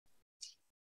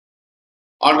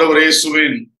ஆண்டவர்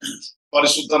இயேசுவின்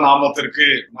பரிசுத்த நாமத்திற்கு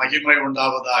மகிமை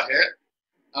உண்டாவதாக.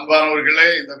 அன்பானவர்களே,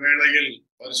 இந்த வேளையில்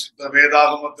பரிசுத்த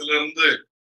வேதாகமத்திலிருந்து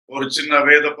ஒரு சின்ன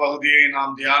வேத பகுதியை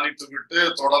நாம் தியானித்து விட்டு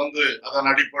தொடர்ந்து அதன்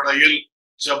அடிப்படையில்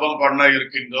ஜெபம் பண்ண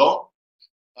இருக்கின்றோம்.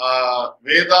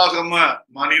 வேதாகம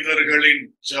மனிதர்களின்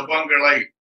ஜெபங்களை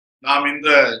நாம் இந்த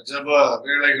ஜெப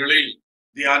வேளைகளில்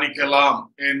தியானிக்கலாம்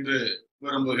என்று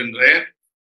விரும்புகின்றேன்.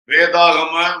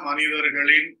 வேதாகம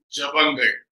மனிதர்களின்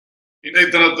ஜெபங்கள். இன்றைய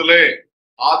தினத்திலே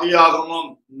ஆதியாகமம்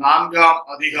 4ஆம்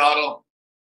அதிகாரம்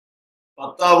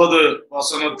 10வது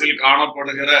வசனத்தில்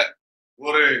காணப்படுகிற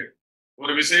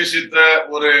ஒரு விசேஷித்த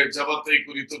ஒரு ஜெபத்தை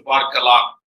குறித்து பார்க்கலாம்.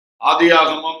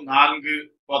 ஆதியாகமம்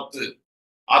 4:10.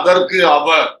 அதற்கு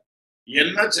அவர்,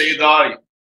 என்ன செய்தாய்?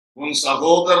 உன்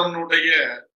சகோதரனுடைய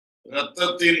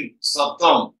இரத்தத்தின்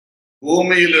சத்தம்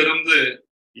பூமியிலிருந்து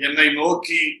என்னை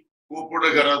நோக்கி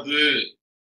கூப்பிடுகிறது.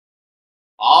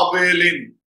 ஆபேலின்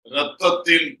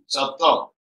இரத்தத்தின் சத்தம்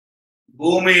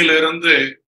பூமியிலிருந்து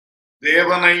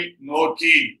தேவனை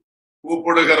நோக்கி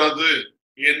கூப்பிடுகிறது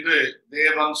என்று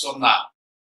தேவன் சொன்னார்.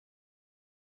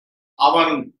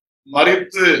 அவன்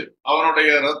மரித்து அவனுடைய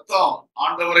இரத்தம்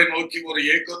ஆண்டவரை நோக்கி ஒரு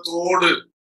ஏக்கத்தோடு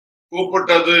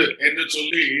கூப்பிட்டது என்று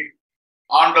சொல்லி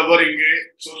ஆண்டவர் இங்கே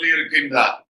சொல்லி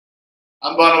இருக்கின்றார்.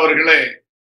 அன்பானவர்களே,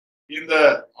 இந்த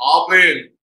ஆபேல்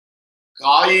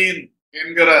காயின்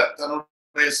என்கிற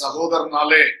தன்னுடைய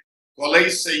சகோதரனாலே கொலை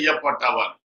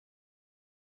செய்யப்பட்டவன்.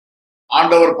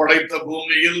 ஆண்டவர் படைத்த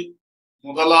பூமியில்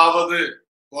முதலாவது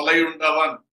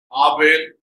கொலையுண்டவன் ஆபேல்,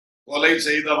 கொலை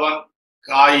செய்தவன்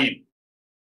காயின்.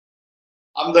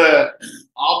 அந்த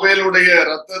ஆபேலுடைய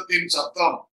இரத்தத்தின்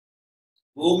சத்தம்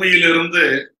பூமியிலிருந்து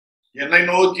என்னை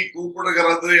நோக்கி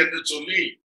கூப்பிடுகிறது என்று சொல்லி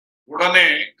உடனே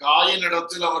காயின்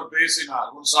இடத்தில் அவர் பேசினார்.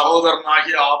 உன்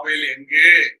சகோதரனாகிய ஆபேல் எங்கே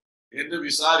என்று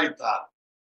விசாரித்தார்.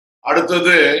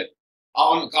 அடுத்தது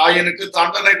அவன் காயினுக்கு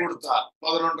தண்டனை கொடுத்தார்.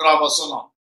 11ஆம் வசனம்.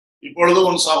 இப்பொழுது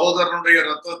உன் சகோதரனுடைய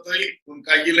இரத்தத்தை உன்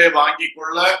கையிலே வாங்கி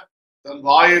கொள்ள தன்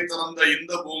வாயை திறந்த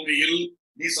இந்த பூமியில்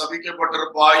நீ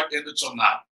சபிக்கப்பட்டிருப்பாய் என்று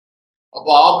சொன்னார். அப்ப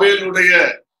ஆபேலுடைய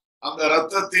அந்த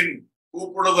இரத்தத்தின்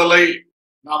கூப்பிடுதலை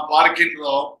நாம்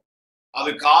பார்க்கின்றோம். அது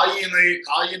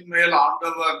காயின் மேல்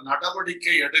ஆண்டவர்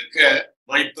நடவடிக்கை எடுக்க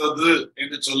வைத்தது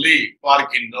என்று சொல்லி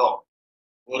பார்க்கின்றோம்.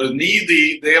 ஒரு நீதி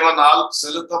தேவனால்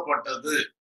செலுத்தப்பட்டது.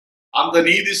 அந்த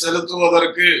நீதி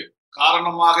செலுத்துவதற்கு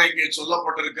காரணமாக இங்கே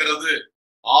சொல்லப்பட்டிருக்கிறது,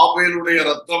 ஆபேலுடைய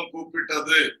இரத்தம்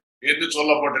கூப்பிட்டது என்று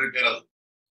சொல்லப்பட்டிருக்கிறது.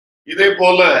 இதே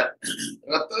போல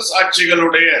இரத்த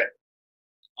சாட்சிகளுடைய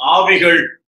ஆவிகள்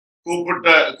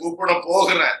கூப்பிட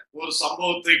போகிற ஒரு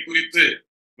சம்பவத்தை குறித்து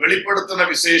வெளிப்படுத்தின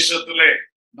விசேஷத்திலே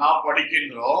நாம்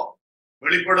படிக்கின்றோம்.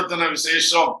 வெளிப்படுத்தின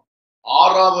விசேஷம்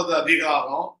 6வது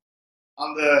அதிகாரம்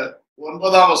அந்த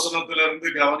 9ஆம் வசனத்திலிருந்து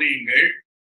கவனியுங்கள்.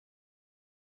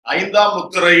 5ஆம்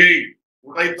முத்திரையை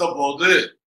உடைத்த போது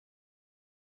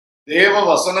தேவ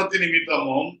வசனத்தின்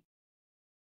நிமித்தமும்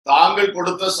தாங்கள்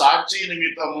கொடுத்த சாட்சி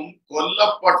நிமித்தமும்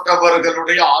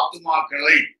கொல்லப்பட்டவர்களுடைய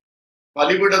ஆத்துமாக்களை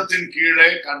பலிபீடத்தின் கீழே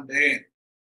கண்டேன்.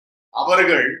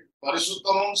 அவர்கள்,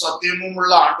 பரிசுத்தமும் சத்தியமும்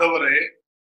உள்ள ஆண்டவரே,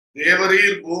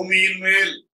 தேவரீர் பூமியின்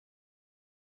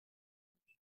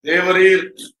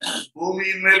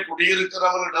மேல்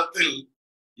குடியிருக்கிறவர்களிடத்தில்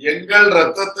எங்கள்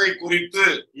இரத்தத்தை குறித்து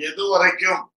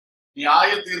எதுவரைக்கும் நியாய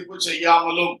தீர்ப்பு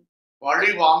செய்யாமலும் பழி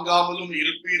வாங்காமலும்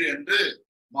இருப்பீர் என்று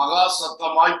மகா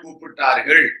சத்தமாய்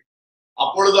கூப்பிட்டார்கள்.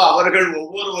 அப்பொழுது அவர்கள்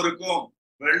ஒவ்வொருவருக்கும்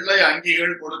வெள்ளை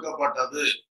அங்கிகள் கொடுக்கப்பட்டது.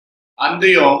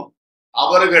 அன்றியும்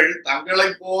அவர்கள்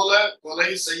தங்களைப் போல கொலை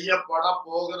செய்யப்பட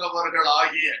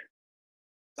போகிறவர்களாகிய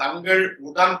தங்கள்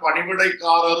உடன்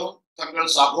பணிவிடைக்காரரும் தங்கள்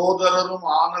சகோதரரும்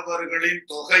ஆனவர்களின்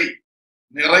தொகை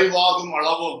நிறைவாகும்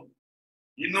அளவும்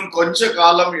இன்னும் கொஞ்ச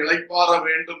காலம் இளைப்பாற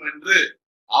வேண்டும் என்று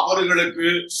அவர்களுக்கு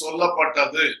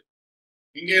சொல்லப்பட்டது.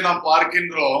 இங்கே நாம்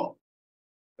பார்க்கின்றோம்,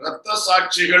 இரத்த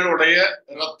சாட்சிகளுடைய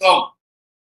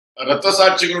இரத்த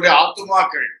சாட்சிகளுடைய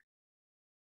ஆத்துமாக்கள்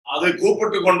அது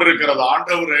கூப்பிட்டு கொண்டிருக்கிறது.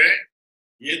 ஆண்டவரே,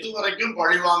 எதுவரைக்கும்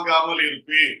பழிவாங்காமல்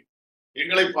இருப்பீர்?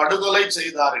 எங்களை படுகொலை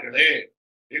செய்தார்களே,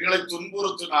 எங்களை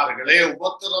துன்புறுத்தினார்களே,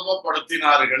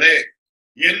 உபத்திரவப்படுத்தினார்களே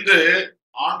என்று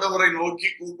ஆண்டவரை நோக்கி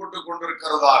கூப்பிட்டு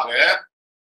கொண்டிருக்கிறதாக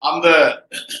அந்த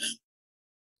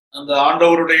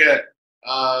ஆண்டவருடைய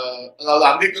அதாவது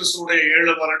அந்தி கிறிஸ்துடைய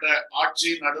 7 வருட ஆட்சி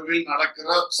நடுவில் நடக்கிற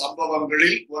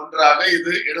சம்பவங்களில் ஒன்றாக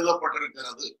இது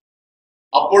எழுதப்பட்டிருக்கிறது.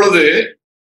 அப்பொழுது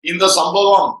இந்த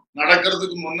சம்பவம்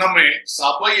நடக்கிறதுக்கு முன்னமே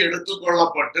சபை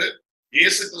எடுத்துக்கொள்ளப்பட்டு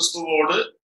இயேசு கிறிஸ்துவோடு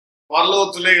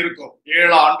பரலோகத்திலே இருக்கும்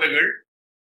 7 ஆண்டுகள்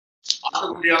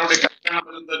ஆண்டுக்குடியானுடைய கல்யாணம்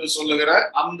இருந்தது சொல்லுகிற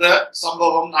அந்த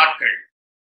சம்பவம் நாட்கள்.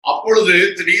 அப்பொழுது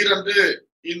திடீரென்று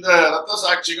இந்த இரத்த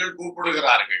சாட்சிகள்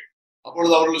கூப்பிடுகிறார்கள்.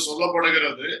 அப்பொழுது அவர்கள்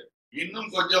சொல்லப்படுகிறது, இன்னும்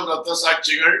கொஞ்சம் இரத்த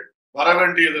சாட்சிகள் வர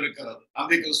வேண்டியது இருக்கிறது.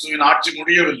 அந்த கிறிஸ்துவின் ஆட்சி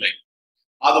முடியவில்லை.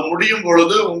 அது முடியும்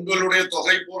பொழுது உங்களுடைய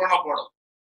தொகை பூரணப்படும்.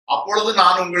 அப்பொழுது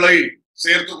நான் உங்களை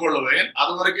சேர்த்துக் கொள்ளுவேன்.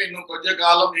 அது வரைக்கும் இன்னும் கொஞ்ச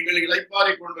காலம் நீங்கள்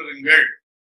இளைப்பாரி கொண்டிருங்கள்.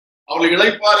 அவள்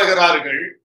இளைப்பாறுகிறார்கள்.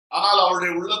 ஆனால்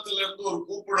அவளுடைய உள்ளத்திலிருந்து ஒரு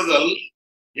கூப்பிடுதல்,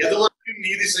 எதுவரைக்கும்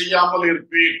நீதி செய்யாமல்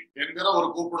இருப்பீர் என்கிற ஒரு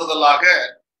கூப்பிடுதலாக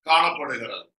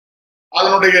காணப்படுகிறது.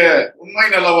 அதனுடைய உண்மை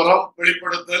நிலவரம்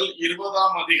வெளிப்படுத்தல்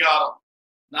 20ஆம் அதிகாரம்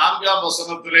 4ஆம்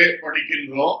வசனத்திலே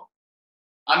படிக்கின்றோம்.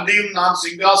 அன்றியும் நான்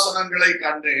சிங்காசனங்களை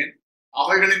கண்டேன்,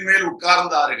 அவைகளின் மேல்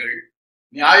உட்கார்ந்தார்கள்.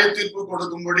 நியாய தீர்ப்பு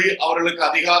கொடுக்கும்படி அவர்களுக்கு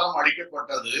அதிகாரம்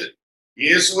அளிக்கப்பட்டது.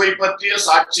 இயேசுவை பற்றிய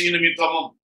சாட்சி நிமித்தமும்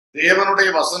தேவனுடைய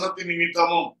வசனத்தின்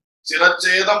நிமித்தமும்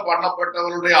சிரச்சேதம்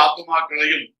பண்ணப்பட்டவருடைய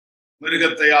ஆத்துமாக்களையும்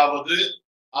மிருகத்தையாவது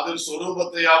அதன்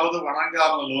சொரூபத்தையாவது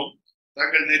வணங்காமலும்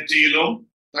தங்கள் நெற்றியிலும்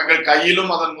தங்கள்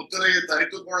கையிலும் அதன் முத்திரையை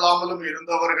தரித்துக் கொள்ளாமலும்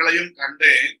இருந்தவர்களையும்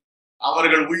கண்டேன்.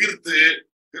 அவர்கள் உயிர்த்து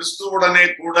கிறிஸ்துவுடனே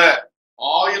கூட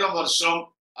 1000 வருஷம்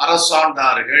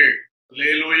அரசாண்டார்கள்.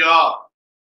 அல்லேலூயா.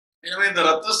 எனவே இந்த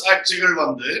இரத்த சாட்சிகள்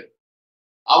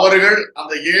அவர்கள்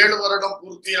அந்த 7 வருடம்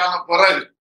பூர்த்தியான பிறகு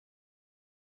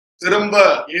திரும்ப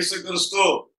இயேசு கிறிஸ்து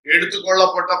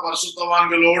எடுத்துக்கொள்ளப்பட்ட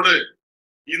பரிசுத்தவான்களோடு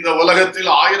இந்த உலகத்தில்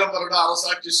 1000 வருட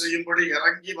அரசாட்சி செய்யும்படி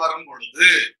இறங்கி வரும் பொழுது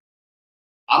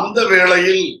அந்த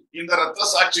வேளையில் இந்த இரத்த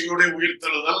சாட்சிகளுடைய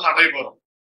உயிர்த்தெழுதல் நடைபெறும்.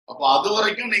 அப்ப அது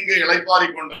வரைக்கும் நீங்க இளைப்பாரி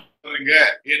கொண்டிருங்க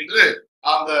என்று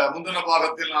அந்த முந்தின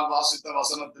பாகத்தில் நான் வாசித்த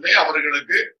வசனத்திலே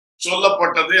அவர்களுக்கு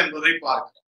சொல்லப்பட்டது என்பதை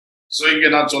பார்க்கிறோம். சோ இங்க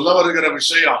நான் சொல்ல வருகிற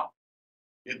விஷயம்,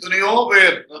 எத்தனையோ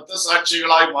பேர் இரத்த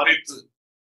சாட்சிகளாய் மரித்து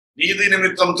நீதி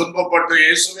நிமித்தம் துன்பப்பட்டு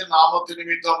இயேசுவின் நாமத்து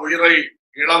நிமித்தம் உயிரை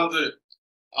இழந்து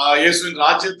இயேசுவின்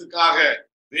ராஜ்யத்துக்காக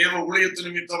தேவ ஊழியத்து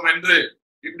நிமித்தம் என்று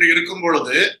இப்படி இருக்கும்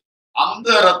பொழுது அந்த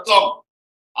ரத்தம்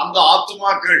அந்த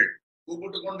ஆத்துமாக்கள்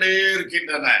கூப்பிட்டு கொண்டே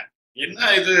இருக்கின்றன. என்ன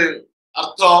இது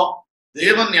அர்த்தம்?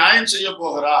 தேவன் நியாயம் செய்ய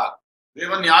போகிறார்.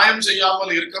 தேவன் நியாயம்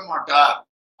செய்யாமல் இருக்க மாட்டார்.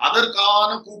 அதற்கான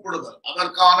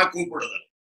கூப்பிடுதல்.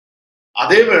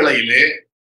 அதே வேளையிலே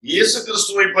இயேசு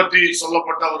கிறிஸ்துவை பற்றி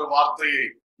சொல்லப்பட்ட ஒரு வார்த்தையை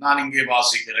நான் இங்கே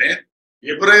வாசிக்கிறேன்.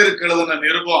 எபிரேயருக்கு எழுதின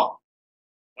நிருபம்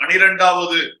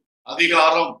 12வது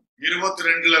அதிகாரம்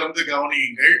 22 இருந்து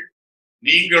கவனியுங்கள்.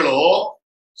 நீங்களோ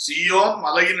சீயோன்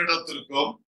மலையின்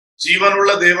இடத்திற்கும்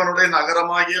ஜீவனுள்ள தேவனுடைய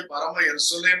நகரமாகிய பரம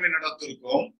எருசலேமின்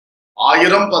இடத்திற்கும்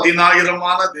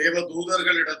 1000-10,000 தேவ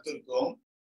தூதர்களிடத்திற்கும்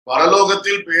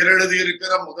பரலோகத்தில் பேரெழுதி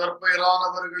இருக்கிற முதற்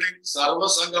பெயரானவர்களின் சர்வ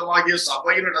சங்கமாகிய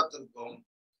சபையினிடத்திற்கும்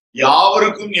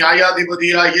யாவருக்கும்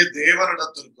நியாயாதிபதியாகிய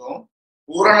தேவனிடத்திற்கும்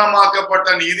பூரணமாக்கப்பட்ட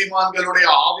நீதிமான்களுடைய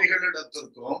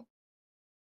ஆவிகளிடத்திற்கும்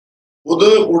புது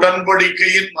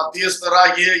உடன்படிக்கையின்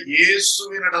மத்தியஸ்தராகிய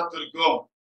இயேசுவினிடத்திற்கும்.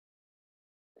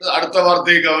 அடுத்த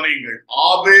வார்த்தையை கவனியுங்கள்.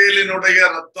 ஆபேலினுடைய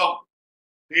ரத்தம்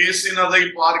பேசினதை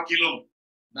பார்க்கிலும்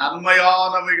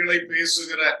நன்மையானவைகளை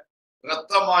பேசுகிற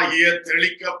இரத்தமாகிய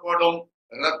தெளிக்கப்படும்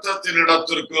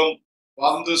இரத்தத்தினிடத்திற்கும்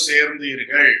வந்து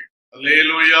சேர்ந்தீர்கள்.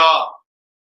 அல்லேலூயா.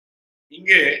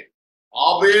 இங்கே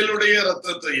ஆபேலுடைய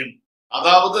இரத்தத்தையும்,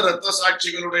 அதாவது இரத்த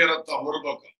சாட்சிகளுடைய இரத்தம் ஒரு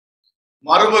பக்கம்,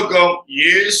 மறுபக்கம்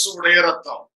இயேசுடைய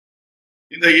இரத்தம்.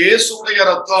 இந்த இயேசுடைய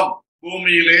இரத்தம்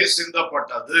பூமியிலே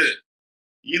சிந்தப்பட்டது.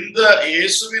 இந்த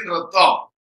இயேசுவின் இரத்தம்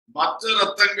மற்ற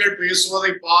இரத்தங்கள்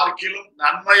பேசுவதை பார்க்கிலும்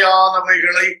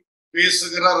நன்மையானவைகளை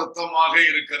பேசுகிற இரத்தமாக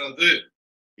இருக்கிறது.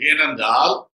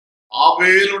 ஏனென்றால்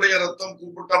ஆபேலுடைய இரத்தம்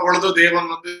கூப்பிட்ட பொழுது தேவன்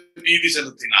நீதி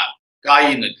செலுத்தினார்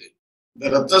காயினுக்கு. இந்த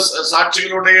இரத்த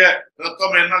சாட்சிகளுடைய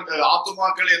இரத்தம் என்ன,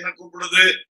 ஆத்துமாக்கள் என்ன கூப்பிடுது?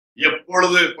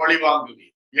 எப்பொழுது பழி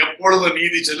வாங்குவீர், எப்பொழுது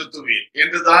நீதி செலுத்துவீர்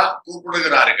என்றுதான்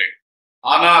கூப்பிடுகிறார்கள்.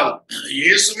 ஆனால்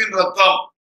இயேசுவின் இரத்தம்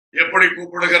எப்படி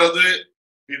கூப்பிடுகிறது?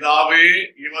 பிதாவே,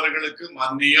 இவர்களுக்கு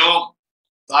மன்னியும்,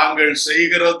 தாங்கள்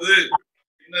செய்கிறது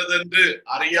என்னதென்று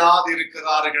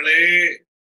அறியாதிருக்கிறார்களே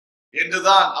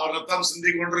என்றுதான் அவர் ரத்தம்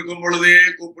சிந்தி கொண்டிருக்கும் பொழுதே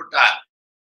கூப்பிட்டார்.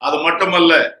 அது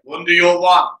மட்டுமல்ல, 1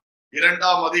 யோவான்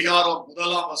 2ஆம் அதிகாரம்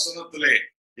 1ஆம் வசனத்திலே,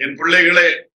 என் பிள்ளைகளே,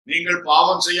 நீங்கள்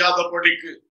பாவம்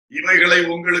செய்யாதபடிக்கு இவைகளை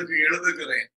உங்களுக்கு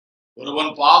எழுதுகிறேன்.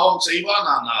 ஒருவன் பாவம்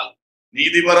செய்வானானால்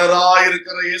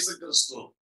நீதிபரராயிருக்கிற இயேசு கிறிஸ்து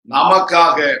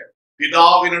நமக்காக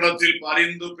பிதாவினிடத்தில்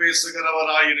பரிந்து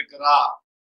பேசுகிறவராயிருக்கிறார்.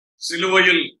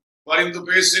 சிலுவையில் பரிந்து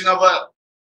பேசினவர்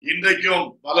இன்றைக்கும்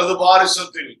வலது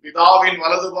பாரிசத்தில், பிதாவின்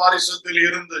வலது பாரிசத்தில்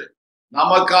இருந்து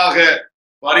நமக்காக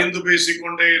பரிந்து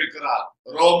பேசிக்கொண்டே இருக்கிறார்.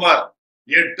 ரோமர்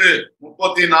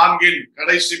 8:34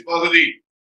 கடைசி பகுதி,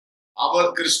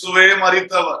 அவர் கிறிஸ்துவே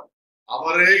மரித்தவர்,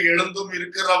 அவரே எழுந்தும்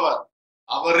இருக்கிறவர்,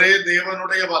 அவரே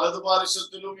தேவனுடைய வலது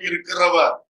பாரிசத்திலும்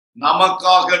இருக்கிறவர்,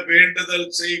 நமக்காக வேண்டுதல்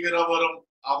செய்கிறவரும்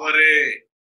அவரே.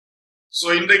 சோ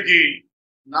இன்றைக்கு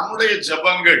நம்முடைய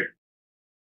ஜபங்கள்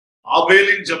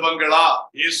ஆபேலின் ஜபங்களா,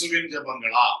 இயேசுவின்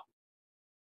ஜபங்களா?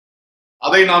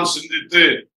 அதை நாம் சிந்தித்து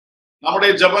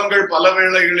நம்முடைய ஜபங்கள் பல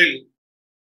வேளைகளில்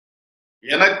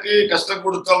எனக்கு கஷ்டம்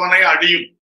கொடுத்தவனை அழியும்,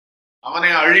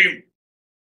 அவனை அழியும்,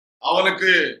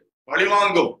 அவனுக்கு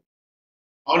பழிவாங்கும்,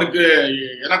 அவனுக்கு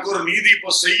எனக்கு ஒரு நீதி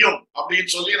இப்போ செய்யும்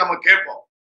அப்படின்னு சொல்லி நம்ம கேட்போம்.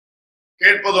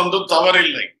 கேட்பதொன்றும்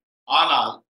தவறில்லை.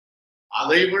 ஆனால்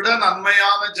அதை விட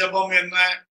நன்மையான ஜெபம் என்ன?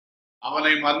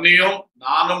 அவனை மன்னியும்,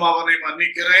 நானும் அவனை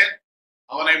மன்னிக்கிறேன்,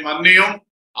 அவனை மன்னியும்,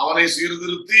 அவனை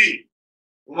சீர்திருத்தி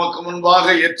உமக்கு முன்பாக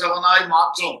ஏற்றவனாய்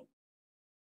மாற்றும்.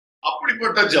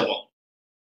 அப்படிப்பட்ட ஜெபம்.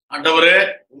 ஆண்டவரே,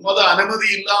 உமது அனுமதி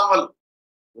இல்லாமல்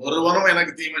ஒருவனும்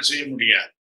எனக்கு தீமை செய்ய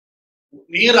முடியாது.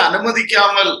 நீர்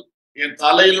அனுமதிக்காமல் என்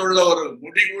தலையில் உள்ள ஒரு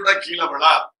முடி கூட கீழே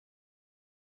விழா.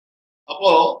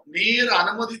 அப்போ நீர்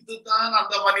அனுமதித்துத்தான்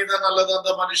அந்த மனிதன் அல்லது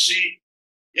அந்த மனுஷி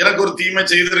எனக்கு ஒரு தீமை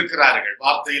செய்திருக்கிறார்கள்,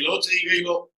 வார்த்தையிலோ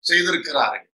செய்கையிலோ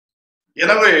செய்திருக்கிறார்கள்.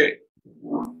 எனவே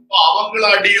அவங்கள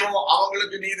அடியும்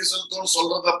அவங்களுக்கு நீதி செலுத்தும்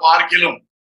சொல்றத பார்க்கிலும்,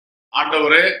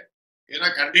 ஆண்டவரே, என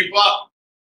கண்டிப்பா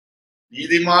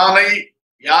நீதிமானை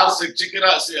யார்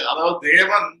சிக்ஷிக்கிறார், அதாவது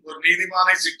தேவன் ஒரு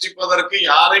நீதிமானை சிக்ஷிப்பதற்கு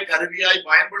யாரை கருவியாய்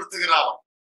பயன்படுத்துகிறாரோ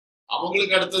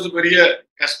அவங்களுக்கு அடுத்தது பெரிய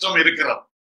கஷ்டம் இருக்கிறது.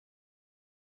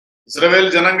 இஸ்ரவேல்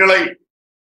ஜனங்களை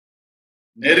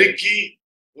நெருக்கி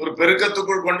ஒரு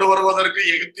பெருக்கத்துக்குள் கொண்டு வருவதற்கு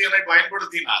எகிப்தியனை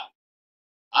பயன்படுத்தினார்.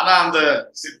 ஆனா அந்த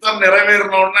சித்தம்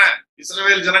நிறைவேறினோடனே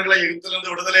இஸ்ரவேல் ஜனங்களை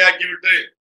எகிப்திலிருந்து விடுதலையாக்கி விட்டு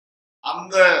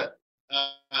அந்த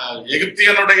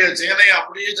எகிப்தியனுடைய சேனை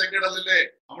அப்படியே செங்கடலிலே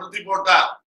அமிழ்த்தி போட்டார்.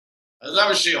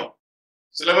 அதுதான் விஷயம்.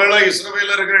 சில வேளை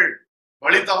இஸ்ரவேலர்கள்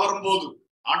வழி தவறும் போது,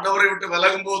 ஆண்டவரை விட்டு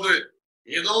விலகும் போது,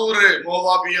 ஏதோ ஒரு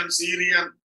மோவாபியன், சீரியன்,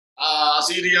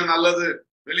 அசீரியன் அல்லது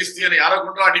பெலிஸ்தியன் யாரை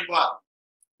கொண்டு அடிப்பார்.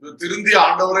 திருந்தி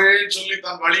ஆண்டவரே சொல்லி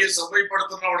தன் வழியை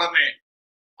சபைப்படுத்தின உடனே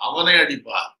அவனை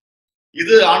அடிப்பார்.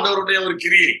 இது ஆண்டவருடைய ஒரு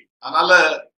கிரியை. அதனால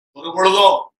ஒரு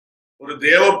பொழுதும் ஒரு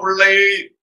தேவ பிள்ளையை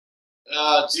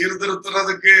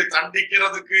சீர்திருத்துறதுக்கு,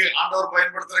 தண்டிக்கிறதுக்கு ஆண்டவர்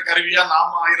பயன்படுத்துற கருவியா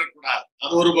நாம ஆயிடக்கூடாது.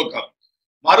 அது ஒரு பக்கம்.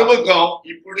 மறுபக்கம்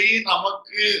இப்படி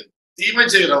நமக்கு தீமை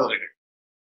செய்யறவர்கள்,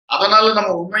 அதனால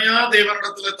நம்ம உண்மையா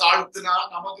தேவனிடத்துல தாழ்த்தினா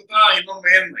நமக்கு தான் இன்னும்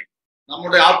மேன்மை,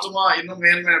 நம்முடைய ஆத்மா இன்னும்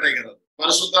மேன்மை அடைகிறது,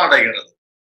 பரிசுத்தம் அடைகிறது.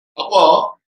 அப்போ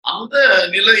அந்த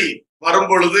நிலை வரும்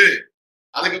பொழுது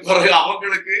அதுக்கு பிறகு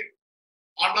அவங்களுக்கு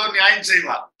ஆண்டவர் நியாயம்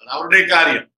செய்வார். அது அவருடைய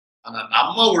காரியம். ஆனா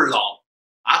நம்ம உள்ளம்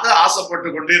அதை ஆசைப்பட்டு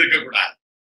கொண்டு இருக்கக்கூடாது.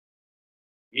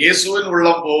 இயேசுவின்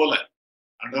உள்ளம் போல,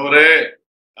 ஆண்டவரே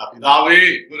பிதாவே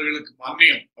இவர்களுக்கு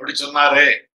மன்னியும் அப்படி சொன்னாரே,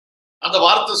 அந்த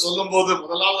வார்த்தை சொல்லும் போது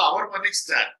முதலாவது அவர்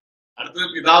மன்னிச்சிட்டார், அடுத்தது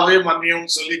பிதாவே மன்னியும்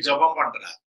சொல்லி ஜபம்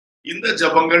பண்றார். இந்த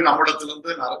ஜபங்கள்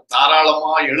நம்மிடத்திலிருந்து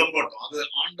தாராளமா எழும்பட்டும். அது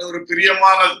ஆண்டவர்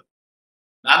பிரியமானது.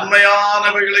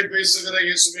 நன்மையானவைகளை பேசுகிற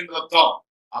இயேசுவின் ரத்தம்,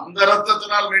 அந்த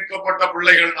ரத்தத்தினால் மீட்கப்பட்ட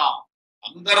பிள்ளைகள் நாம்,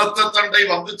 அந்த ரத்த தண்டை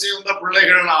வந்து சேர்ந்த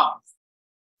பிள்ளைகள் நாம்.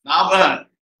 நாம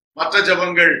மற்ற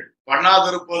ஜபங்கள்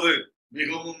பண்ணாதிருப்பது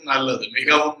மிகவும் நல்லது,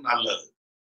 மிகவும் நல்லது.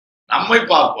 நம்மை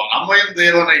பார்ப்போம், நம்மையும்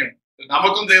தேவனையும்,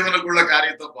 நமக்கும் தேவனுக்குள்ள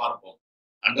காரியத்தை பார்ப்போம்.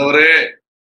 ஆண்டவரே,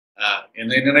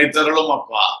 என்னை நினைத்தருளும்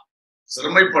அப்பா,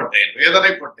 சிறுமைப்பட்டேன்,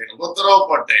 வேதனைப்பட்டேன்,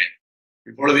 உபத்திரவப்பட்டேன்,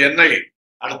 இப்பொழுது என்னை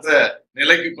அடுத்த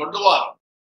நிலைக்கு கொண்டு வாரும்.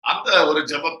 அந்த ஒரு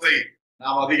ஜபத்தை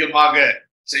நாம் அதிகமாக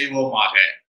செய்வோமாக.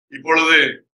 இப்பொழுது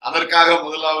அதற்காக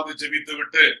முதலாவது ஜெபித்து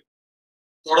விட்டு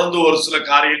தொடர்ந்து ஒரு சில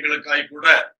காரியங்களுக்காய் கூட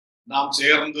நாம்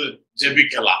சேர்ந்து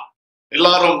ஜெபிக்கலாம்.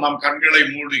 எல்லாரும் நம் கண்களை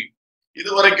மூடி,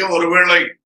 இதுவரைக்கும் ஒருவேளை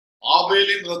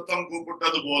ஆபேலின் ரத்தம்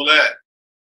கூப்பிட்டது போல,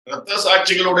 இரத்த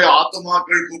சாட்சிகளுடைய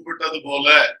ஆத்துமாக்கள் கூப்பிட்டது போல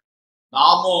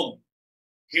நாமும்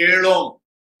கேளும்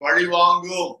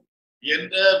பழிவாங்கும்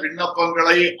என்ற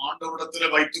விண்ணப்பங்களை ஆண்டவரிடத்திலே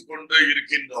வைத்துக் கொண்டு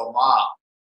இருக்கின்றோமா?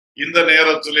 இந்த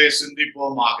நேரத்திலே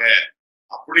சிந்திப்போமாக.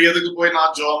 அப்படி எதுக்கு போய்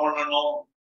நான் ஜெபம் பண்ணணும்?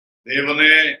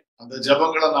 தேவனே, அந்த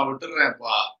ஜெபங்களை நான்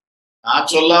விட்டுறேன்ப்பா, நான்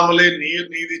சொல்லாமலே நீர்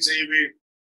நீதி செய்வீர்,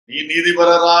 நீ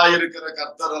நீதிபரராய் இருக்கிற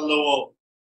கர்த்தர் அல்லவோ,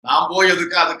 நான் போய்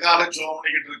எதுக்கு அதுக்காக ஜெபம்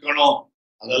பண்ணிக்கிட்டு இருக்கணும்?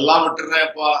 அதெல்லாம்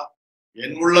விட்டுறேன்ப்பா,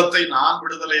 என் உள்ளத்தை நான்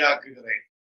விடுதலையாக்குகிறேன்,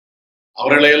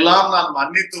 அவர்களை எல்லாம் நான்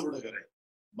மன்னித்து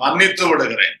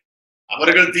விடுகிறேன்.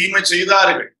 அவர்கள் தீமை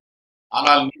செய்தார்கள்,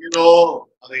 ஆனால் நீரோ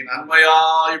அதை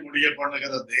நன்மையாய் முடிய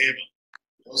பண்ணுகிற தேவன்,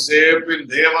 யோசேப்பின்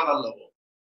தேவன் அல்லவோ.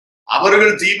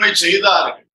 அவர்கள் தீமை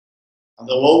செய்தார்கள்,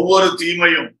 அந்த ஒவ்வொரு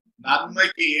தீமையும்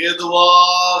நன்மைக்கு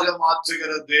ஏதுவாக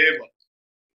மாற்றுகிற தேவன்.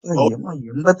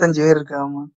 85 பேர்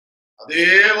இருக்காமா. அதே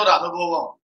ஒரு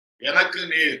அனுபவம் எனக்கு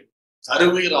நீர்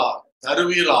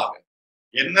தருவீராக.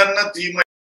 என்னென்ன தீமை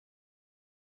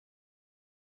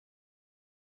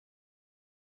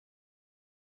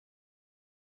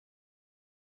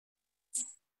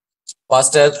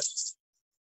பாஸ்டர்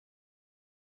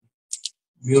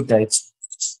மியூட் ஆயிடுச்சு.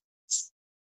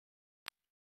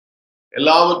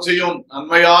 எல்லாவற்றையும்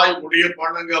நன்மையாய் முடிய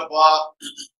பண்ணுங்கப்பா.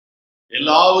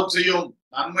 எல்லாவற்றையும்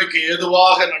நன்மைக்கு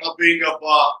ஏதுவாக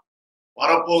நடப்பீங்கப்பா.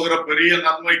 வரப்போகிற பெரிய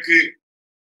நன்மைக்கு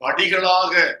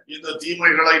படிகளாக இந்த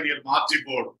தீமைகளை நீர் மாற்றி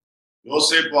போடும்.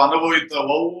 யோசேப்பு அனுபவித்த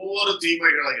ஒவ்வொரு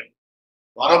தீமைகளையும்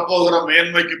வரப்போகிற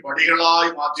மேன்மைக்கு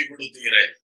படிகளாய் மாற்றி கொடுத்தீரே.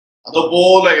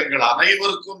 அதுபோல எங்கள்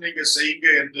அனைவருக்கும் நீங்க செய்யுங்க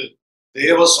என்று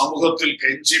தேவ சமூகத்தில்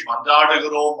கெஞ்சி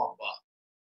மன்றாடுகிறோம் அப்பா.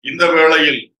 இந்த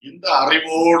வேளையில் இந்த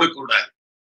அறிவோடு கூட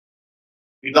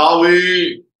பிதாவே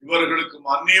இவர்களுக்கு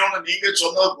மன்னியோன்னு நீங்க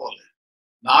சொன்னது போல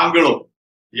நாங்களும்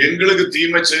எங்களுக்கு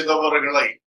தீமை செய்தவர்களை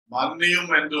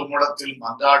மன்னியும் என்று உம்மிடத்தில்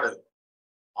மன்றாடுகிறோம்.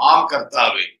 ஆம்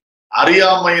கர்த்தாவே,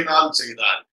 அறியாமையினால்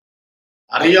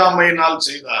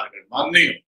செய்தார்கள்,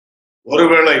 மன்னியும்.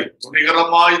 ஒருவேளை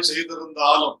துணிகரமாய்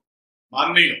செய்திருந்தாலும்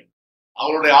மன்னியும்.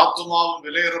 அவருடைய ஆத்துமாவும்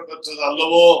விலையேற பெற்றது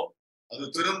அல்லவோ, அது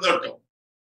திருந்தட்டும்.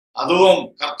 அதுவும்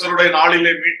கர்த்தருடைய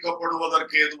நாளிலே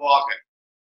மீட்கப்படுவதற்கு ஏதுவாக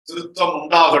திருத்தம்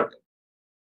உண்டாகட்டும்,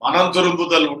 மனம்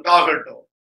திரும்புதல் உண்டாகட்டும்.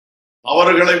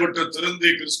 அவர்களை விட்டு திருந்தி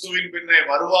கிறிஸ்துவின் பின்னே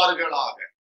வருவார்களாக.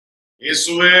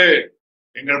 இயேசுவே,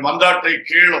 எங்கள் மன்றாட்டை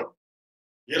கேளும்,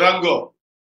 இறங்கும்.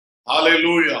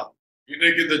 ஹல்லேலூயா.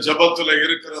 இன்னைக்கு இந்த ஜெபத்துல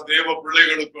இருக்கிற தேவ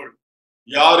பிள்ளைகளுக்குள்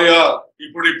யார் யார்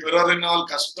இப்படி பிறரினால்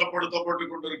கஷ்டப்படுத்தப்பட்டு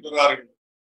கொண்டிருக்கிறார்களோ,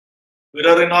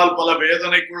 பிறரினால் பல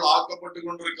வேதனைக்குள் ஆக்கப்பட்டு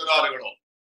கொண்டிருக்கிறார்களோ,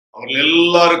 அவர்கள்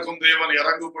எல்லாருக்கும் தேவன்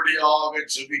இறங்கும்படியாக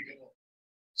ஜெபிக்கிறோம்.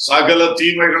 சகல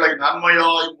தீமைகளை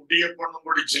நன்மையாய் முடிய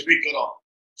பண்ணும்படி ஜெபிக்கிறோம்.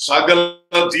 சகல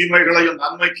தீமைகளையும்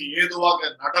நன்மைக்கு ஏதுவாக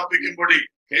நடப்பிக்கும்படி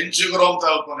கெஞ்சுகிறோம்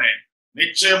தகப்பனே.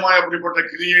 நிச்சயமாய் அப்படிப்பட்ட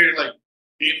கிரியைகளை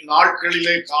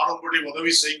இந்நாட்களிலே காணும்படி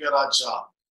உதவி செய்யுங்க ராஜா.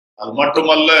 அது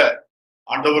மட்டுமல்ல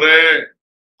ஆண்டவரே,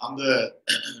 அந்த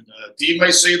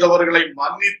தீமை செய்தவர்களை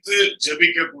மன்னித்து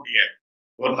ஜெபிக்கக்கூடிய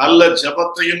ஒரு நல்ல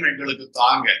ஜெபத்தையும் எங்களுக்கு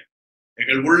தாங்க.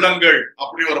 எங்கள் உள்ளங்கள்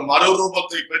அப்படி ஒரு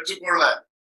மறுரூபத்தை பெற்றுக்கொள்ள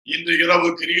இன்று இரவு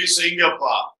கிரியை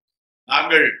செய்யுங்கப்பா.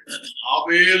 நாங்கள்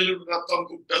ஆபேல் ரத்தம்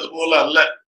கூப்பிட்டது போல அல்ல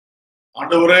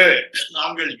ஆண்டவரே,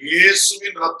 நாங்கள்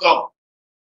இயேசுவின் ரத்தம்,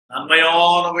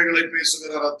 நன்மையானவைகளை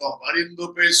பேசுகிற ரத்தம், அறிந்து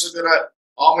பேசுகிற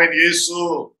ஆமென் இயேசு,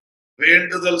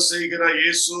 வேண்டுதல் செய்கிற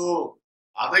இயேசு,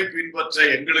 அதை பின்பற்ற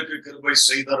எங்களுக்கு கிருபை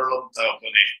செய்தருளும்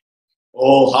தகப்பனே. ஓ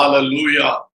ஹல்லேலூயா.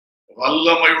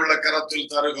 வல்லமை உள்ள கரத்தில்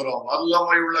தருகிறோம்,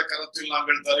 வல்லமை உள்ள கரத்தில்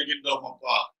நாங்கள் தருகின்றோம்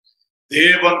அப்பா.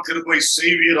 தேவன் கிருபை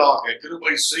செய்வீராக,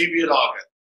 கிருபை செய்வீராக.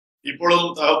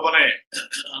 இப்பொழுதும் தகப்பனே,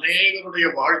 அநேகருடைய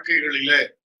வாழ்க்கைகளிலே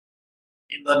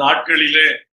இந்த நாட்களிலே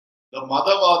இந்த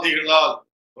மதவாதிகளால்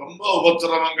ரொம்ப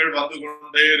உபத்திரவங்கள் வந்து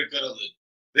கொண்டே இருக்கிறது.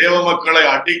 தேவ மக்களை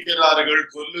அடிக்கிறார்கள்,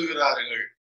 கொல்லுகிறார்கள்.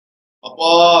 அப்பா,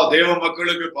 தேவ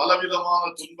மக்களுக்கு பலவிதமான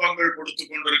துன்பங்கள் கொடுத்து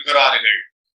கொண்டிருக்கிறார்கள்.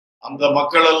 அந்த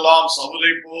மக்கள் எல்லாம்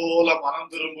சவுலை போல மனம்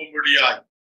திரும்பும்படியாய்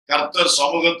கர்த்தர்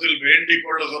சமூகத்தில் வேண்டிக்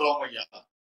கொள்ளுகிறோம் ஐயா.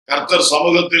 கர்த்தர்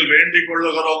சமூகத்தில் வேண்டிக்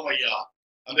கொள்ளுகிறோம் ஐயா.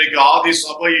 அன்றைக்கு ஆதி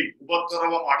சபை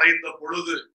உபத்திரவம் அடைந்த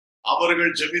பொழுது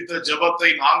அவர்கள் ஜெபித்த ஜெபத்தை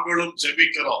நாங்களும்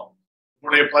ஜெபிக்கிறோம்.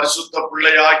 உம்முடைய பரிசுத்த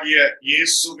பிள்ளையாகிய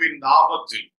இயேசுவின்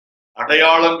நாமத்தில்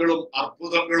அடையாளங்களும்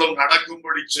அற்புதங்களும்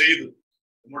நடக்கும்படி செய்து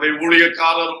உம்முடைய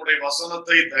ஊழியக்காரர் உம்முடைய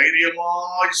வசனத்தை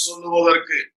தைரியமாய்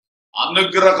சொல்லுவதற்கு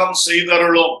அனுக்கிரகம்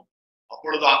செய்தருளும்.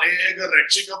 அப்பொழுது அநேகர்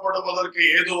ரட்சிக்கப்படுவதற்கு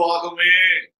ஏதுவாகுமே.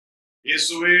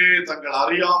 இயேசுவே, தங்கள்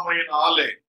அறியாமையினாலே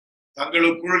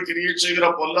தங்களுக்குள் கிரியை செய்கிற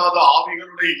பொல்லாத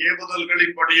ஆவிகளுடைய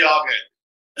ஏவுதல்களின் படியாக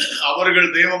அவர்கள்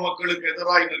தேவ மக்களுக்கு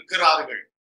எதிராய் நிற்கிறார்கள்,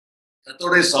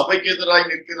 கர்த்தருடைய சபைக்கு எதிராய்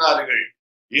நிற்கிறார்கள்.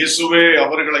 இயேசுவே,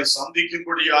 அவர்களை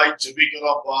சந்திக்கும்படியாய்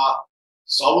ஜெபிக்கிறோம்ப்பா.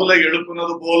 சவுலை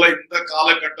எழுப்பினது போல இந்த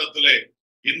காலகட்டத்திலே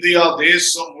இந்தியா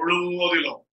தேசம்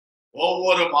முழுவதிலும்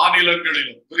ஒவ்வொரு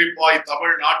மாநிலங்களிலும் குறிப்பாய்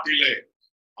தமிழ்நாட்டிலே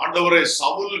ஆண்டவரே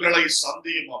சவுல்களை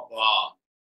சந்தியும் அப்பா.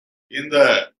 இந்த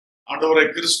ஆண்டவரே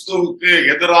கிறிஸ்துவுக்கு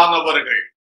எதிரானவர்கள்,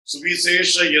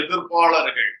 சுவிசேஷ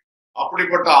எதிர்ப்பாளர்கள்,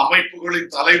 அப்படிப்பட்ட அமைப்புகளின்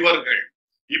தலைவர்கள்,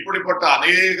 இப்படிப்பட்ட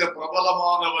அநேக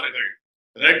பிரபலமானவர்கள்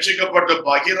ரட்சிக்கப்பட்டு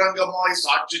பகிரங்கமாய்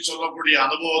சாட்சி சொல்லக்கூடிய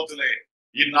அனுபவத்திலே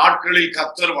இந்நாட்களில்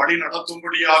கர்த்தர் வழி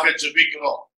நடத்தும்படியாக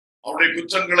ஜெபிக்கிறோம். அவருடைய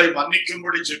குற்றங்களை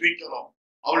மன்னிக்கும்படி ஜெபிக்கிறோம்.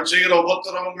 அவள் செய்கிற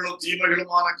உபத்திரவங்களும்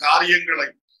தீமைகளுமான காரியங்களை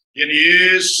என்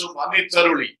இயேசு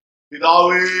மன்னித்தருளி,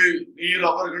 பிதாவே நீர்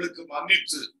அவர்களுக்கு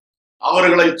மன்னித்து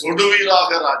அவர்களை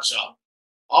தொடுவீராக ராஜா.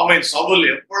 ஆமென். சவுல்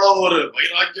எவ்வளவு ஒரு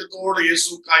வைராக்கியத்தோடு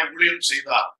இயேசுக்காய் ஊழியம்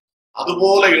செய்தார்.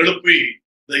 அதுபோல எழுப்பி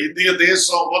இந்த இந்திய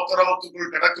தேசம்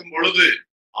உபத்திரவத்துக்குள் கிடக்கும் பொழுது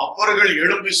அவர்கள்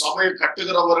எழும்பி சபையை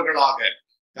கட்டுகிறவர்களாக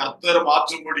கர்த்தர்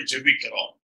மாற்றும்படி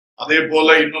ஜெபிக்கிறோம். அதே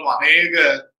போல இன்னும் அநேக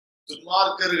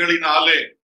துன்மார்க்கர்களினாலே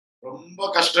ரொம்ப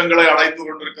கஷ்டங்களை அடைந்து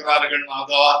கொண்டிருக்கிறார்கள்.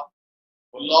 நாதா,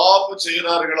 பொல்லாப்பு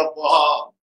செய்கிறார்களப்பா.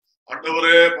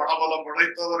 ஆண்டவரே, பணபலம்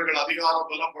படைத்தவர்கள், அதிகார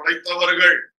பலம்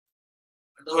படைத்தவர்கள்,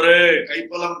 ஆண்டவரே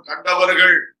கைப்பலம்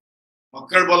கண்டவர்கள்,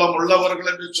 மக்கள் பலம் உள்ளவர்கள்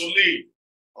என்று சொல்லி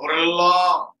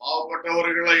அவர்களெல்லாம்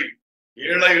பாவப்பட்டவர்களை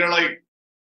ஏழைகளை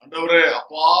ஆண்டவரே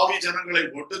அப்பாவி ஜனங்களை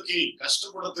ஒடுக்கி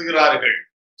கஷ்டப்படுத்துகிறார்கள்.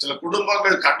 சில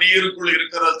குடும்பங்கள் கண்ணீருக்குள்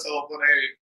இருக்கிற தகப்பனே,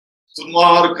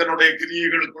 துன்மார்க்கனுடைய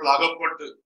கிரியைகளுக்குள் அகப்பட்டு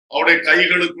அவருடைய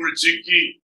கைகளுக்குள் சிக்கி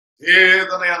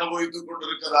வேதனை அனுபவித்துக்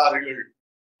கொண்டிருக்கிறார்கள்.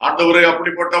 ஆண்டவரே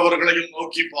அப்படிப்பட்டவர்களையும்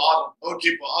நோக்கி பாரும்,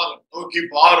 நோக்கி பாரும், நோக்கி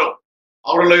பாரும்.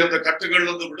 அவர்களை அந்த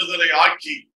கட்டுகளிலிருந்து விடுதலை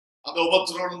ஆக்கி, அந்த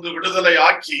உபத்திலிருந்து விடுதலை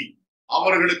ஆக்கி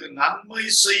அவர்களுக்கு நன்மை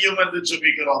செய்யும் என்று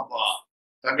ஜெபிக்கிறோம்ப்பா.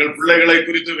 தங்கள் பிள்ளைகளை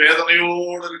குறித்து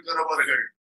வேதனையோடு இருக்கிறவர்கள்,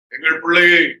 எங்கள்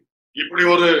பிள்ளையை இப்படி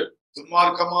ஒரு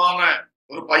துன்மார்க்கமான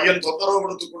ஒரு பையன் தொந்தரவு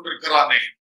கொடுத்துக் கொண்டிருக்கிறானே,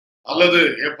 அல்லது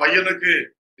என் பையனுக்கு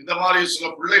இந்த மாதிரி சில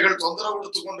பிள்ளைகள் தொந்தரவு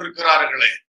கொடுத்துக்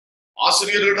கொண்டிருக்கிறார்களே,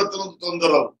 ஆசிரியர்களிடத்திலிருந்து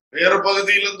தொந்தரவு, வேறு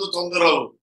பகுதியிலிருந்து தொந்தரவு.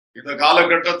 இந்த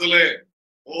காலகட்டத்திலே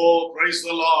பிரைஸ்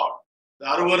தி லார்ட், இந்த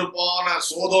அருவருப்பான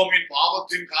சோதோமின்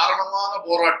பாவத்தின் காரணமான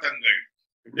போராட்டங்கள்,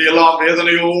 இப்படியெல்லாம்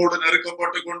வேதனையோடு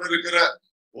நெருக்கப்பட்டு கொண்டிருக்கிற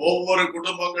ஒவ்வொரு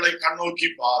குடும்பங்களை கண்ணோக்கி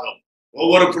பாரும்,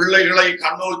 ஒவ்வொரு பிள்ளைகளை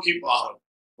கண்ணோக்கி பாரும்,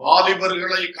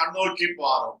 வாலிபர்களை கண்ணோக்கி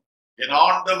பாரும். என்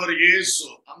ஆண்டவர் இயேசு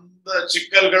அந்த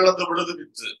சிக்கல்கள் இருந்து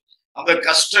விடுவித்து, அந்த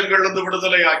கஷ்டங்கள் இருந்து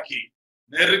விடுதலையாக்கி,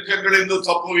 நெருக்கங்களிலிருந்து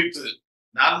தப்புவித்து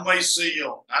நன்மை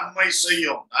செய்யும், நன்மை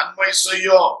செய்யும், நன்மை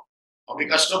செய்யும். அப்படி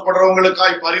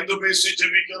கஷ்டப்படுறவங்களுக்காய் பரிந்து பேசி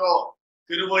ஜெபிக்கிறோம்.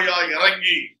 கிருபையாய்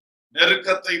இறங்கி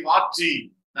நெருக்கத்தை மாற்றி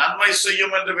நன்மை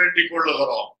செய்யும் என்று வேண்டிக்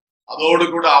கொள்ளுகிறோம். அதோடு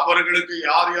கூட அவர்களுக்கு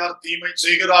யார் யார் தீமை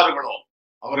செய்கிறார்களோ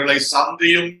அவர்களை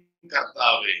சந்தியும்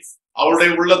கர்த்தாவே.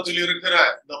 அவருடைய உள்ளத்தில் இருக்கிற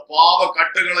இந்த பாவ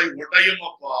கட்டுகளை உடையும்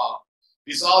அப்பா.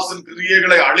 பிசாசின்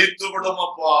கிரியைகளை அழித்து விடும்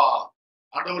அப்பா.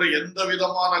 ஆண்டவரே, எந்த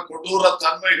விதமான கொடூர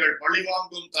தன்மைகள்,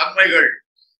 பழிவாங்கும் தன்மைகள்,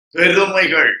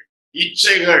 பெருமைகள்,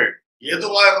 இச்சைகள்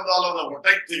எதுவா இருந்தாலும் அதை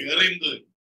உடைத்து எறிந்து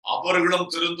அவர்களும்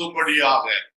திருந்தும்படியாக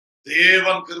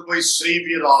தேவன் கிருபை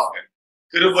செய்வீராக,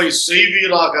 கிருபை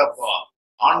செய்வீராக அப்பா.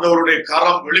 ஆண்டவருடைய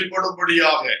கரம்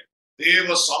வெளிப்படும்படியாக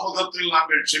தேவ சமூகத்தில்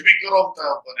நாங்கள் ஜெபிக்கிறோம்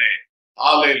தகப்பனே.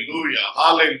 ஹalleluya,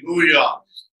 hallelujah.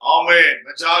 ஆமென்.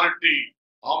 மெஜாரிட்டி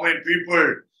ஆமென் பீப்புள்,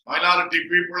 மைனாரிட்டி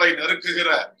பீப்புளை நெருக்குகிற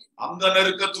அந்த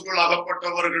நெருக்கத்துக்குள்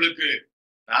அகப்பட்டவர்களுக்கு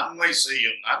நன்மை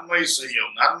செய்யும், நன்மை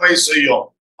செய்யும், நன்மை செய்யும்.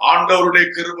 ஆண்டவருடைய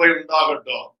கிருபை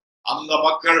உண்டாகட்டும். அந்த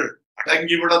மக்கள்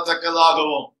அடங்கி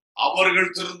விடத்தக்கதாகவும்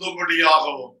அவர்கள்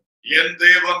திருந்தும்படியாகவும் என்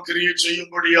தேவன் கிரியை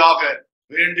செய்யும்படியாக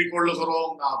வேண்டிக்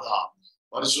கொள்ளுகிறோம் நாதா.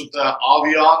 பரிசுத்த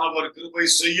ஆவியானவர் கிருபை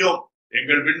செய்யும்.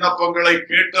 எங்கள் விண்ணப்பங்களை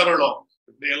கேட்டருளும்.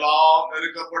 இப்படி எல்லாம்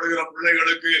நெருக்கப்படுகிற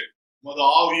பிள்ளைகளுக்கு உமது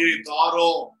ஆவியை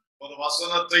தாரோம், உமது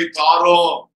வசனத்தை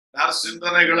தாரோம்,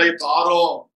 நற்சிந்தனைகளை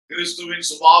தாரோம், கிறிஸ்துவின்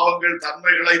சுபாவங்கள்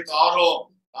தன்மைகளை தாரோம்.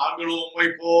 நாங்களும் உம்மை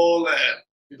போல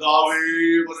பிதாவே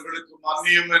இவர்களுக்கு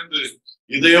மன்னியும் என்று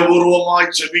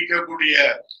இதயபூர்வமாய் ஜெபிக்கக்கூடிய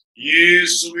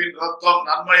இயேசுவின் ரத்தம்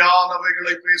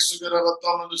நன்மையானவைகளை பேசுகிற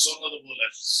ரத்தம் என்று சொன்னது போல,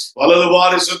 வலது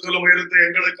வாரிசத்திலும் இருந்து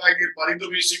எங்களுக்காய் நீர் பரிந்து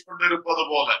வீசிக் கொண்டிருப்பது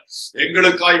போல,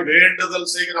 எங்களுக்காய் வேண்டுதல்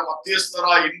செய்கிற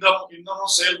மத்தியஸ்தராய்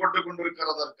இன்னமும் செயல்பட்டு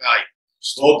கொண்டிருக்கிறதற்காய்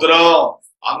ஸ்தோத்திரம்.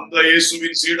 அந்த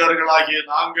இயேசுவின் சீடர்களாகிய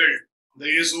நாங்கள் அந்த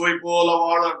இயேசுவை போல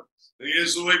வாழணும்,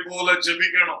 இயேசுவை போல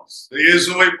ஜெபிக்கணும்,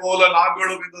 இயேசுவை போல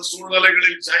நாங்களும் இந்த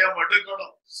சூழ்நிலைகளில் ஜெயம்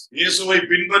எடுக்கணும், இயேசுவை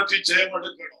பின்பற்றி ஜெயம்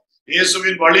எடுக்கணும்,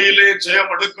 இயேசுவின் வழியிலே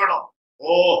ஜெயம் எடுக்கணும்.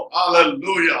 ஓ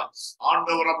ஹalleluya.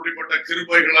 ஆண்டவர் அப்படிப்பட்ட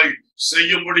கிருபைகளை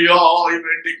செய்யும்படியாய்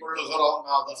வேண்டிக் கொள்ளுகிறோம்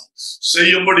நாதா,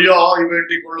 செய்யும்படியாய்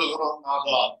வேண்டிக் கொள்ளுகிறோம்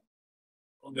நாதா.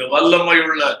 உங்க வல்லமை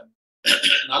உள்ள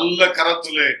நல்ல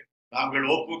கரத்திலே நாங்கள்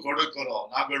ஒப்பு கொடுக்கிறோம்,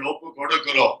 நாங்கள் ஒப்பு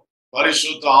கொடுக்கிறோம்.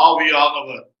 பரிசுத்த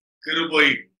ஆவியானவர் கிருபை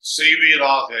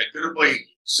செய்வீராக, கிருபை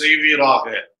செய்வீராக.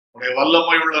 உடைய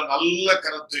வல்லமை உள்ள நல்ல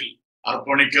கரத்தில்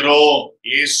அர்ப்பணிக்கிறோம்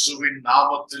இயேசுவின்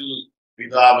நாமத்தில்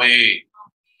பிதாவே,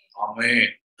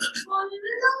 ஆமென்.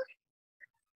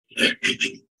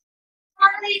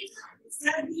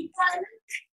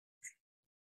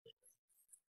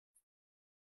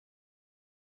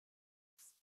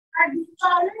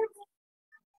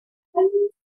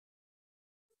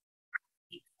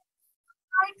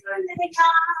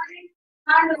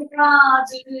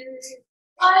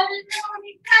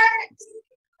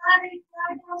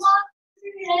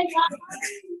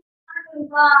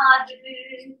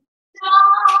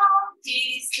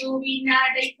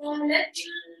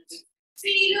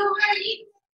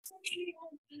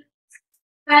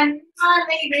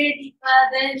 கண்மலை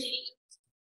வெடிப்பதனில்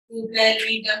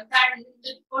புகலிடம்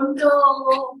கண்டு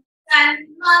கொண்டோம்,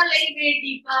 கண்மலை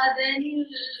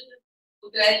வெடிப்பதனில்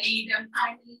புகலிடம்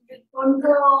கண்டு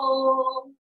கொண்டோம்.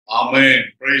 ஆமென்.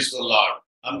 Praise the Lord.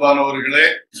 அன்பானவர்களே,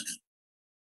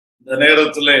 இந்த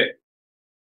நேரத்திலே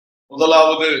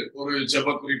முதலாவது ஒரு ஜெப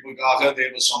குறிப்புக்காக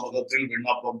தேவ சமூகத்தில்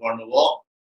விண்ணப்பம் பண்ணுவோம்.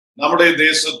 நம்முடைய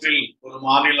தேசத்தில் ஒரு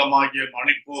மாநிலமாகிய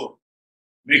மணிப்பூர்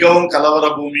மிகவும் கலவர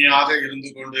பூமியாக இருந்து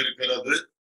கொண்டிருக்கிறது.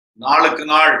 நாளுக்கு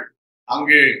நாள்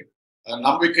அங்கே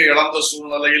நம்பிக்கை இழந்த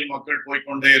சூழ்நிலையில் மக்கள்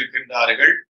போய்கொண்டே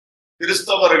இருக்கின்றார்கள்.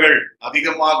 கிறிஸ்தவர்கள்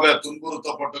அதிகமாக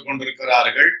துன்புறுத்தப்பட்டு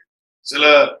கொண்டிருக்கிறார்கள். சில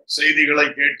செய்திகளை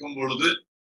கேட்கும் பொழுது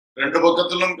ரெண்டு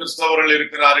பக்கத்திலும் கிறிஸ்தவர்கள்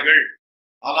இருக்கிறார்கள்.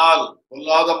 ஆனால்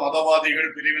பொல்லாத மதவாதிகள்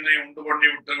பிரிவினை உண்டு பண்ணி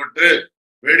விட்டு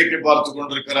வேடிக்கை பார்த்து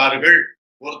கொண்டிருக்கிறார்கள்.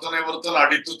 ஒருத்தன்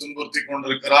அடித்து துன்புறுத்தி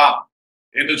கொண்டிருக்கிறான்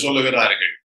என்று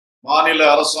சொல்லுகிறார்கள். மாநில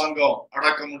அரசாங்கம்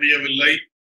அடக்க முடியவில்லை,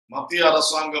 மத்திய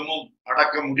அரசாங்கமும்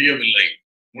அடக்க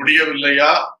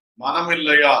முடியவில்லையா,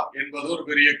 மனமில்லையா என்பது ஒரு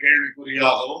பெரிய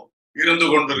கேள்விக்குறியாகவும் இருந்து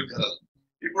கொண்டிருக்கிறது.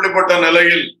 இப்படிப்பட்ட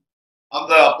நிலையில்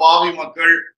அந்த அப்பாவி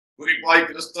மக்கள், குறிப்பாய்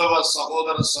கிறிஸ்தவ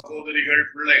சகோதர சகோதரிகள்,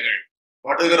 பிள்ளைகள்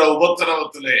படுகிற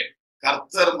உபத்திரவத்திலே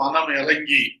கர்த்தர் மனம்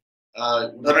இறங்கி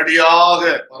உடனடியாக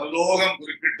பரலோகம்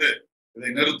குறிப்பிட்டு இதை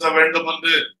நிறுத்த வேண்டும்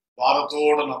என்று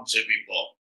பாரத்தோடு நாம் செபிப்போம்.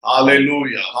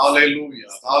 ஹல்லேலூயா, ஹல்லேலூயா,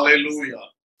 ஹல்லேலூயா.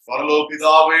 பரலோக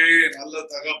பிதாவே, நல்ல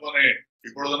தகப்பனே,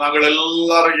 இப்பொழுது நாங்கள்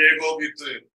எல்லாரும்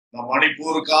ஏகோபித்து நம்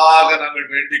மணிப்பூருக்காக நாங்கள்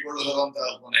வேண்டிக் கொள்கிறோம்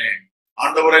தகப்பனே.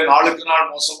 ஆண்டவரை, நாளுக்கு நாள்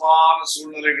மோசமான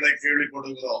சூழ்நிலைகளை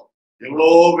கேள்விப்படுகிறோம். எவ்வளோ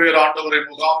பேர் ஆண்டவரை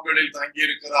முகாம்களில் தங்கி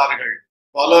இருக்கிறார்கள்.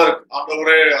 பலர்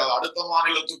ஆண்டவரே அடுத்த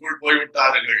மாநிலத்துக்குள்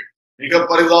போய்விட்டார்கள். மிக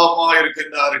பரிதாபமா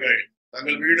இருக்கின்றார்கள்.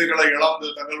 தங்கள் வீடுகளை இழந்து,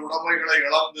 தங்கள் உடைமைகளை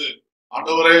இழந்து,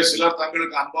 ஆண்டவரே சிலர்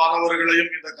தங்களுக்கு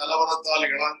அன்பானவர்களையும் இந்த கலவரத்தால்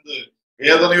இழந்து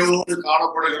வேதனையோடு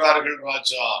காணப்படுகிறார்கள்.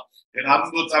 ராஜா, என்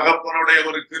அன்பு தகப்பனுடைய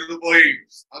ஒரு கிருபை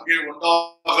அங்கே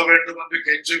உண்டாக வேண்டும் என்று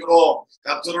கெஞ்சுகிறோம்.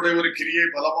 கர்த்தருடைய ஒரு கிரியை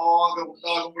பலமாக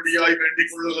உண்டாகும்படியாய்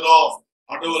வேண்டிக் கொள்ளுகிறோம்.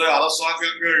 ஆண்டவரே,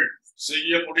 அரசாங்கங்கள்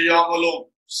செய்ய முடியாமலும்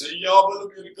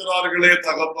செய்யாமலும் இருக்கிறார்களே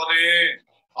தகப்பனே.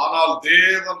 ஆனால்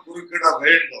தேவன் குறுக்கிட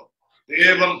வேண்டும்,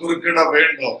 தேவன் குறுக்கிட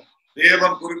வேண்டும்.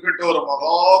 தேவன் குறுக்கிட்டு ஒரு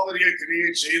மகாபெரிய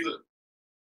கிரியை செய்து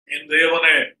என்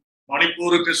தேவனே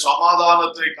மணிப்பூருக்கு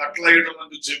சமாதானத்தை கட்டளையிடும்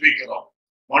என்று ஜெபிக்கிறோம்.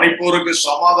 மணிப்பூருக்கு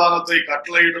சமாதானத்தை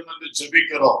கட்டளையிடும் என்று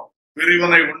ஜெபிக்கிறோம்.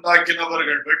 பிரிவினை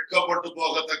உண்டாக்கினவர்கள் வெட்கப்பட்டு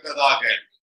போகத்தக்கதாக,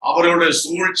 அவர்களுடைய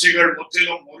சூழ்ச்சிகள்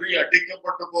முற்றிலும்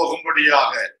முறியடிக்கப்பட்டு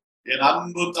போகும்படியாக என்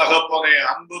அன்பு தகப்பனே,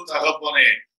 அன்பு தகப்பனே,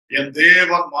 என்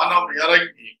தேவன் மனம்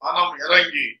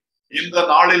இறங்கி இந்த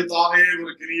நாளில் தானே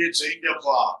ஒரு கிரியை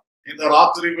செய்யப்பா. இந்த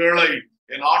ராத்திரி வேளை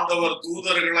என் ஆண்டவர்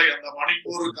தூதர்களை அந்த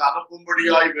மணிப்பூருக்கு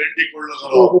அனுப்பும்படியாய் வேண்டிக்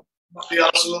கொள்ளுகிறோம். மத்திய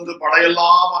அரசு வந்து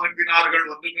படையெல்லாம் அனுப்பினார்கள்,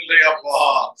 ஒன்றுமில்லை அப்பா.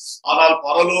 ஆனால்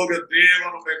பரலோக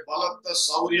தேவனுடைய பலத்த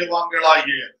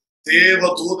சௌரியவான்களாகிய தேவ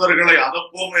தூதர்களை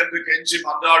அனுப்பும் என்று கெஞ்சி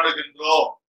மன்றாடுகின்றோம்.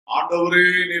 ஆண்டவரே,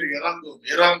 நீர் இறங்கும்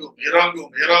இறங்கும்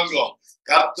இறங்கும் இறங்கும்.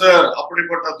 கர்த்தர்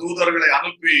அப்படிப்பட்ட தூதர்களை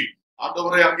அனுப்பி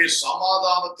ஆண்டவரே அங்கே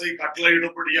சமாதானத்தை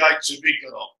கட்டளையிடும்படியாய்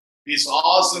ஜெபிக்கிறோம்.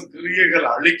 பிசாசின் கிரியைகள்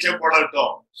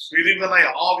அழிக்கப்படட்டும். பிரிவினை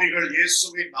ஆவிகள்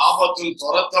இயேசுவின் நாமத்தில்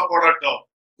துரத்தப்படட்டும்.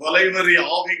 கொலைவெறி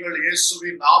ஆவிகள்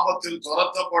இயேசுவின் நாமத்தில்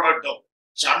துரத்தப்படட்டும்.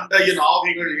 சண்டையின்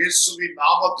ஆவிகள் இயேசுவின்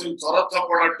நாமத்தில்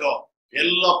துரத்தப்படட்டும்.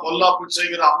 எல்லா பொல்லாப்பு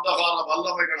செய்கிற அந்தகார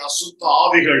வல்லமைகள், அசுத்த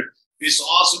ஆவிகள்,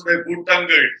 பிசாசுடைய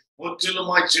கூட்டங்கள்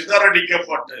முற்றிலுமாய்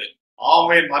சிதறடிக்கப்பட்டு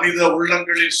ஆமென் மனித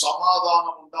உள்ளங்களில்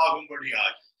சமாதானம்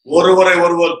உண்டாகும்படியாய், ஒருவரை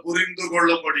ஒருவர் புரிந்து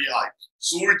கொள்ளும்படியாய்,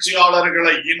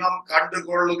 சூழ்ச்சியாளர்களை இனம் கண்டு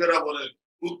கொள்ளுகிற ஒரு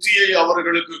புத்தியை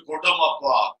அவர்களுக்கு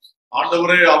கொடுமப்பா.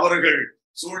 ஆண்டவரே, அவர்கள்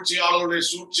சூழ்ச்சியாளருடைய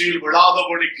சூழ்ச்சியில்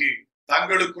விழாதபடிக்கு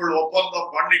தங்களுக்குள்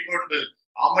ஒப்பந்தம் பண்ணிக்கொண்டு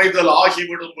அமைதல்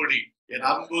ஆகிவிடும்படி என்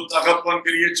அன்பு தகப்பன்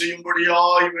கிரியை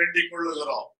செய்யும்படியாய் வேண்டிக்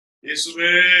கொள்ளுகிறோம்.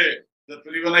 இயேசுவே, இந்த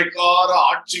பிரிவினைக்கார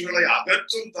ஆட்சிகளை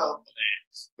அகற்றும் தகப்பனே,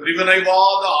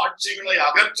 பிரிவினைவாத ஆட்சிகளை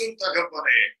அகற்றும்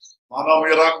தகப்பனே, மனம்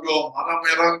இறங்கும், மனம்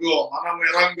இறங்கும், மனம்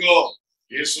இறங்கும்.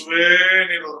 இயேசுவே,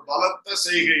 நீர் ஒரு பலத்த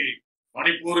செய்கை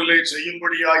மணிப்பூரிலே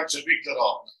செய்யும்படியாய்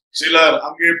ஜெபிக்கிறோம். சிலர்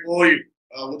அங்கே போய்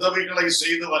உதவிகளை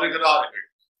செய்து வருகிறார்கள்.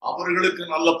 அவர்களுக்கு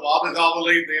நல்ல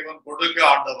பாதுகாவலை தேவன் கொடுங்க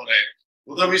ஆண்டவரே.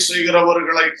 உதவி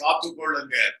செய்கிறவர்களை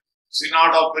காத்துக்கொள்ளுங்க.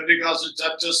 சினாட் ஆஃப் பெண்டிகாஸ்ட்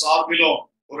சர்ச்சஸ் சார்பிலும்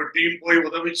ஒரு டீம் போய்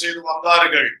உதவி செய்து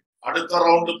வந்தார்கள். அடுத்த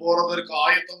ரவுண்டு போறதற்கு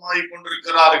ஆயத்தமாகி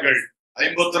கொண்டிருக்கிறார்கள்.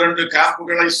 52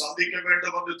 கேம்புகளை சந்திக்க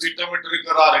வேண்டும் என்று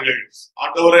திட்டமிட்டிருக்கிறார்கள்.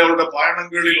 ஆண்டவரை அவருடைய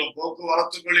பயணங்களிலும்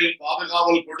போக்குவரத்துகளிலும்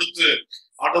பாதுகாவல் கொடுத்து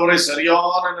ஆண்டவரை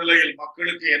சரியான நிலையில்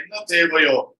மக்களுக்கு என்ன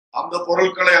தேவையோ அந்த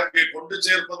பொருட்களை அங்கே கொண்டு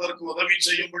சேர்ப்பதற்கு உதவி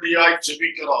செய்யும்படியாய்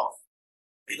ஜெபிக்கிறோம்.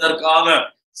 இதற்கான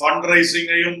ஃபண்ட்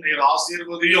ரைசிங்கையும் நீர்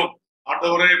ஆசீர்வதியும்.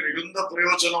 ஆண்டவரே, மிகுந்த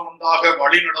பிரயோஜனம் உண்டாக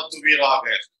வழி நடத்துவீராக.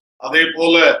 அதே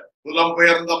போல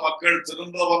புலம்பெயர்ந்த மக்கள்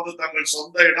திரும்ப வந்து தங்கள்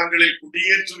சொந்த இடங்களில்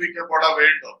குடியேற்றுவிக்கப்பட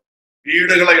வேண்டும்.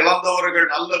 வீடுகளை இழந்தவர்கள்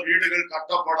நல்ல வீடுகள்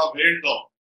கட்டப்பட வேண்டும்.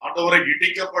 ஆண்டவரை,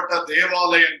 இடிக்கப்பட்ட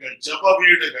தேவாலயங்கள், ஜெப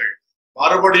வீடுகள்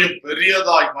மறுபடியும்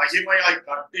பெரியதாய் மகிமையாய்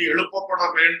கட்டி எழுப்பப்பட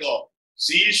வேண்டும்.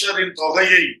 சீஷரின்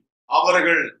தொகையை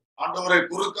அவர்கள் ஆண்டவரை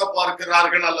குறுக்க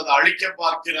பார்க்கிறார்கள் அல்லது அழிக்க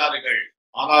பார்க்கிறார்கள்.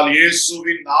 ஆனால்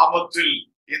இயேசுவின் நாமத்தில்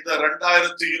இந்த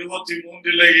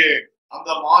 2023 அந்த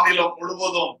மாநிலம்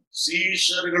முழுவதும்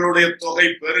சீஷர்களுடைய தொகை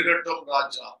பெருகட்டும்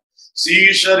ராஜா.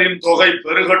 சீஷரின் தொகை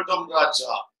பெருகட்டும்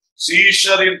ராஜா.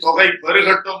 சீஷரின் தொகை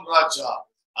பெருகட்டும் ராஜா.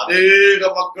 அநேக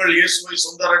மக்கள் இயேசுவை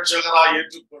சொந்த ரட்சகராய்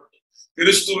ஏற்றுக்கொண்டு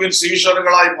கிறிஸ்துவின்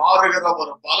சீஷர்களாய் மாறுகிற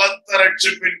ஒரு பலத்த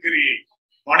ரட்சிப்பின் கிரியை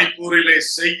மணிப்பூரிலே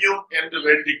செய்யும் என்று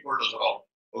வேண்டிக் கொள்ளுகிறோம்.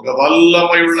 உங்க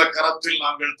வல்லமை உள்ள கரத்தில்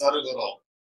நாங்கள் தருகிறோம்.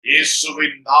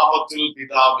 இயேசுவின் நாமத்தில்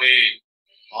பிதாவே,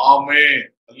 ஆமென்.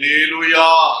 அல்லேலூயா.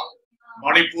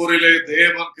 மணிப்பூரிலே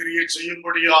தேவன் கிரியை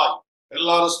செய்யும்படியாய்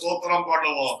எல்லாரும் ஸ்தோத்திரம்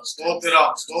பண்ணுவோம்.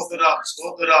 ஸ்தோத்திரம், ஸ்தோத்திரம்,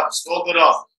 ஸ்தோத்திரம்,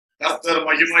 ஸ்தோத்திரம். கர்த்தர்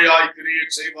மகிமையாய் கிரியை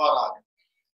செய்வாராக.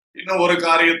 இன்னும் ஒரு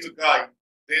காரியத்துக்காய்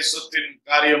தேசத்தின்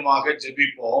காரியமாக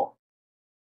ஜெபிப்போம்.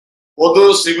 பொது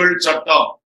சிவில் சட்டம்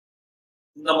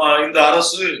இந்த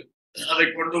அரசு அதை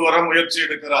கொண்டு வர முயற்சி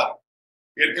எடுக்கிறார்.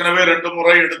 ஏற்கனவே 2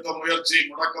 முறை எடுத்த முயற்சி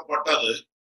முடக்கப்பட்டது.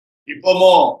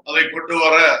 இப்பவும் அதை கொண்டு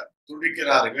வர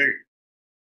துடிக்கிறார்கள்.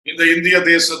 இந்த இந்திய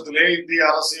தேசத்திலே, இந்திய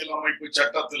அரசியலமைப்பு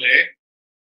சட்டத்திலே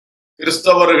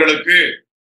கிறிஸ்தவர்களுக்கு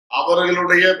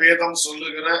அவர்களுடைய வேதம்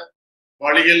சொல்லுகிற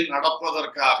வழியில்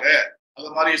நடப்பதற்காக, அது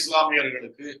மாதிரி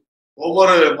இஸ்லாமியர்களுக்கு,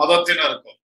 ஒவ்வொரு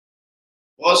மதத்தினருக்கும்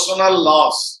பர்சனல்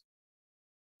லாஸ்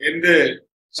என்று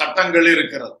சட்டங்கள்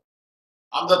இருக்கிறது.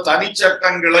 அந்த தனி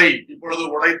சட்டங்களை இப்பொழுது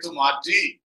உடைத்து மாற்றி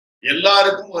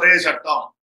எல்லாருக்கும் ஒரே சட்டம்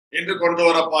என்று கொண்டு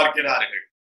வர பார்க்கிறார்கள்.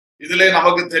 இதிலே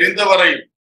நமக்கு தெரிந்தவரை,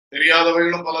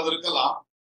 தெரியாதவைகளும் பலது இருக்கலாம்.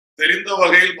 தெரிந்த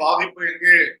வகையில் பாதிப்பு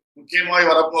எங்கே முக்கியமாய்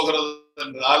வரப்போகிறது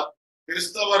என்றால்,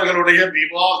 கிறிஸ்தவர்களுடைய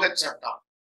விவாக சட்டம்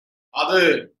அது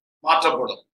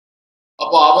மாற்றப்படும்.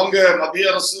 அப்போ அவங்க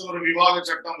மத்திய அரசு ஒரு விவாக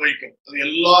சட்டம் வைக்கும், அது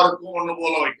எல்லாருக்கும் ஒண்ணு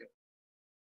போல வைக்கும்.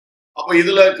 அப்ப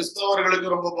இதுல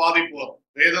கிறிஸ்தவர்களுக்கு ரொம்ப பாதிப்பு வரும்.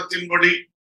 வேதத்தின்படி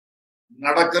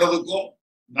நடக்கிறதுக்கும்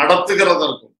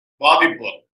நடத்துகிறதற்கும் பாதிப்பு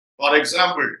வரும். ஃபார்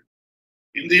எக்ஸாம்பிள்,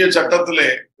 இந்திய சட்டத்திலே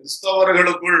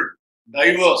கிறிஸ்தவர்களுக்குள்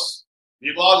டைவர்ஸ்,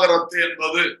 விவாகரத்து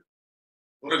என்பது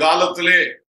ஒரு காலத்திலே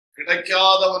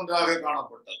கிடைக்காத ஒன்றாக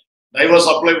காணப்பட்டது. டைவர்ஸ்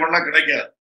அப்ளை பண்ணா கிடைக்காது,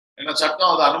 ஏன்னா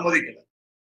சட்டம் அதை அனுமதிக்கல.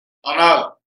 ஆனால்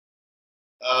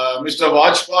மிஸ்டர்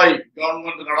வாஜ்பாய்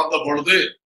கவர்மெண்ட் நடந்த பொழுது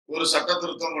ஒரு சட்ட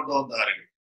திருத்தம் கொண்டு வந்தார்கள்.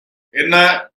 என்ன,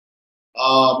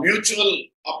 மியூச்சுவல்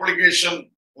அப்ளிகேஷன்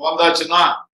வந்தாச்சுன்னா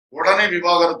உடனே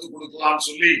விவாகரத்து கொடுக்கலாம்னு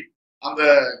சொல்லி அந்த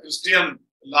கிறிஸ்டியன்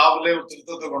லாவிலே ஒரு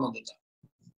திருத்தத்தை கொண்டு வந்துட்டாங்க.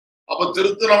 அப்ப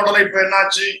திருத்தின உடனே இப்ப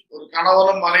என்னாச்சு, ஒரு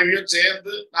கணவனும் மனைவியும்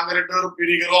சேர்ந்து நாங்க 2 பேரும்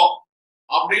பிரிகிறோம்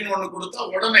அப்படின்னு ஒண்ணு கொடுத்தா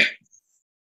உடனே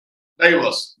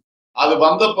டைவர்ஸ். அது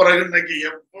வந்த பிறகு இன்னைக்கு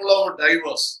எவ்வளவு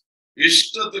டைவர்ஸ்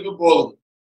இஷ்டத்துக்கு போகுது.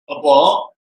 அப்போ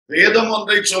வேதம்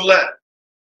ஒன்றை சொல்ல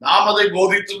நாம் அதை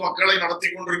போதித்து மக்களை நடத்தி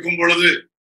கொண்டிருக்கும் பொழுது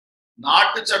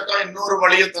நாட்டு சட்டம் இன்னொரு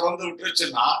வழியை திறந்து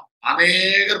விட்டுருச்சுன்னா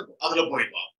அநேகர் அதுல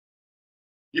போயிடுவாங்க.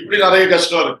 இப்படி நிறைய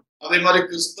கஷ்டம் இருக்கு. அதே மாதிரி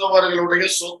கிறிஸ்தவர்களுடைய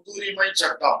சொத்துரிமை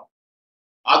சட்டம்,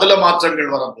 அதுல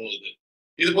மாற்றங்கள் வரப்போகுது.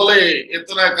 இது போல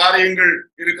எத்தனை காரியங்கள்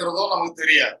இருக்கிறதோ நமக்கு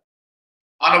தெரியாது.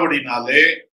 ஆனபடினாலே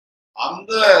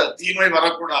அந்த தீமை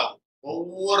வரக்கூடாது.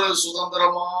 ஒவ்வொரு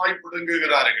சுதந்திரமாய்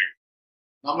பிடுங்குகிறார்கள்.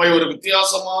 நம்மை ஒரு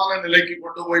வித்தியாசமான நிலைக்கு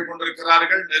கொண்டு போய்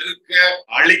கொண்டிருக்கிறார்கள். நெருக்க,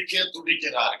 அழிக்க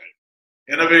துடிக்கிறார்கள்.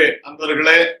 எனவே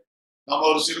அன்பர்களே, நம்ம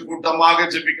ஒரு சிறு கூட்டமாக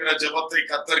ஜெபிக்கிற ஜெபத்தை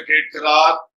கர்த்தர்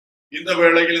கேட்கிறார். இந்த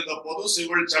வேளையில் இந்த பொது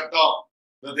சிவில் சட்டம்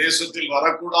இந்த தேசத்தில்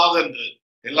வரக்கூடாது என்று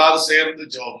எல்லாரும் சேர்ந்து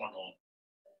ஜெபம் பண்ணுவோம்.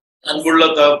 அன்புள்ள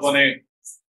தகப்பனே,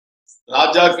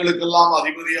 ராஜாக்களுக்கெல்லாம்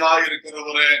அதிபதியா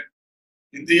இருக்கிறவரே,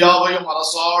 இந்தியாவையும்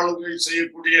அரசாளுகை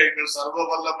செய்யக்கூடிய எங்கள் சர்வ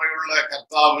வல்லமையுள்ள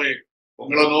கர்த்தாவே,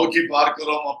 உங்களை நோக்கி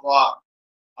பார்க்கிறோம் அப்பா.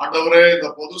 ஆண்டவரே, இந்த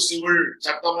பொது சிவில்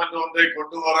சட்டம் என்று ஒன்றை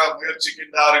கொண்டு வர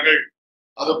முயற்சிக்கின்றார்கள்.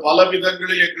 அது பல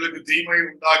விதங்களில் எங்களுக்கு தீமை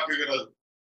உண்டாக்குகிறது.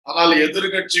 ஆனால்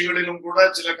எதிர்கட்சிகளிலும் கூட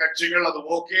சில கட்சிகள் அது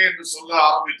ஓகே என்று சொல்ல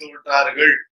ஆரம்பித்து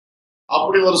விட்டார்கள்.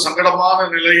 அப்படி ஒரு சங்கடமான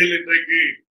நிலையில் இன்றைக்கு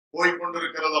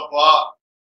போய்கொண்டிருக்கிறதப்பா.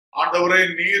 ஆண்டவரே,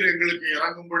 நீர் எங்களுக்கு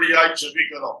இறங்கும்படியாய்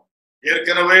செபிக்கிறோம்.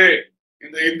 ஏற்கனவே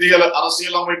இந்த இந்திய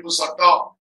அரசியலமைப்பு சட்டம்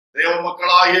தேவ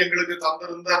மக்களாகி எங்களுக்கு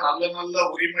தந்திருந்த நல்ல நல்ல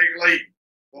உரிமைகளை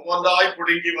ஒவ்வொன்றாய்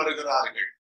பிடுங்கி வருகிறார்கள்.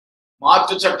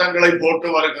 மாற்று சட்டங்களை போட்டு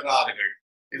வருகிறார்கள்.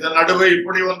 இதன் நடுவே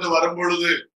இப்படி வந்து வரும்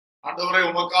பொழுது ஆண்டவரை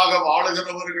உமக்காக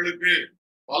வாழுகிறவர்களுக்கு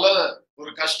பல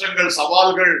ஒரு கஷ்டங்கள்,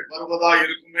 சவால்கள் வருவதா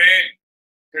இருக்குமே.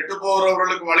 கெட்டு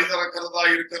போகிறவர்களுக்கு வழி திறக்கிறதா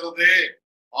இருக்கிறதே.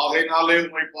 ஆகையினாலே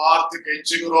உம்மை பார்த்து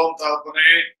கெஞ்சுகிறோம்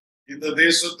தகப்பனே. இந்த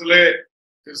தேசத்திலே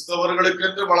கிறிஸ்தவர்களுக்கு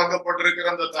என்று வழங்கப்பட்டிருக்கிற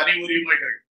அந்த தனி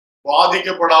உரிமைகள்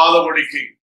பாதிக்கப்படாதபடிக்கு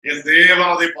என்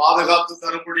தேவன் அதை பாதுகாத்து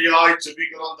தரும்படியாய்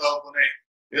செபிக்கிறோம் தகப்பனே.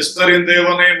 எஸ்தரின்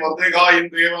தேவனே,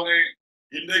 மொர்தெகாயின் தேவனே,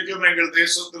 இன்றைக்கும் எங்கள்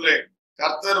தேசத்திலே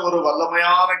கர்த்தர் ஒரு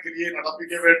வல்லமையான கிரியை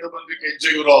நடப்பிக்க வேண்டும் என்று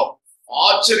கெஞ்சுகிறோம்.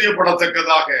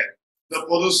 ஆச்சரியப்படத்தக்கதாக இந்த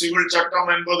பொது சிவில்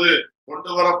சட்டம் என்பது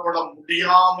கொண்டு வரப்பட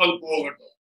முடியாமல்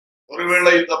போகட்டும்.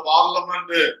 ஒருவேளை இந்த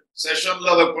பார்லமெண்ட்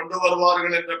செஷன்ல அதை கொண்டு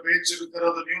வருவார்கள் என்ற பேச்சு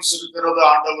இருக்கிறது, நியூஸ் இருக்கிறது.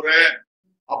 ஆண்டவரே,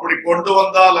 அப்படி கொண்டு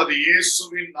வந்தால் அது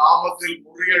இயேசுவின் நாமத்தில்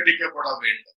முறியடிக்கப்பட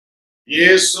வேண்டும்.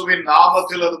 இயேசுவின்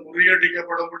நாமத்தில் அது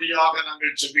முறியடிக்கப்படும்படியாக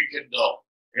நாங்கள் ஜெபிக்கின்றோம்.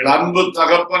 எங்கள் அன்பு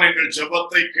தகப்பன், எங்கள்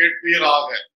ஜெபத்தை கேட்பீராக,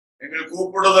 எங்கள்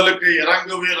கூப்பிடுதலுக்கு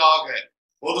இறங்குவீராக.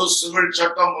 பொது சிவில்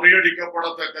சட்டம்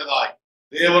முறியடிக்கப்படத்தக்கதாய்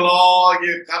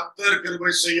தேவனாகிய கர்த்தர்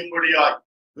கிருபை செய்யும்படியாய்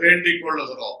வேண்டிக்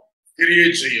கொள்ளுகிறோம். கிரியை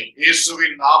செய்யும்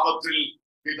இயேசுவின் நாமத்தில்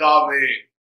பிதாவே,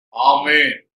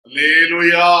 ஆமென்.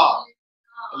 அல்லேலூயா,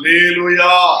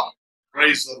 அல்லேலூயா.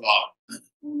 Praise the Lord.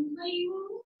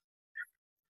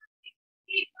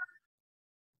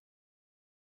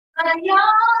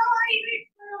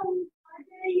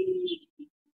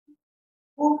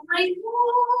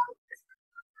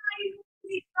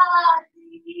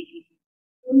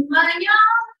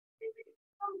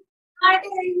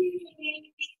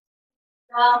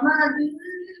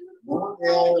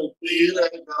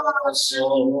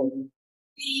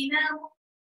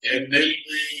 என்னில்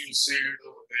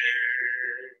வீசிடுவே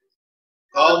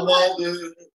தமது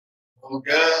முக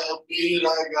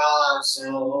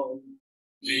பிரகாசம்,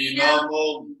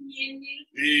 தினமும்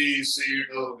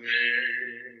வீசிடுவே.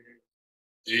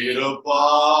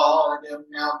 திருப்பாதம்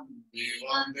நம்பி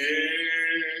வந்தே,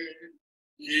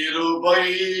 கிருபை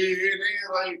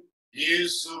நிறை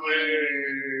இயேசுவே,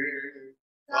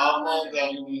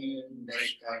 தமதன்மை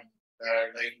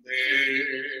கண்டடைந்தே.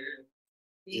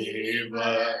 தேவ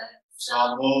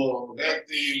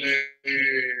சமூகத்திலே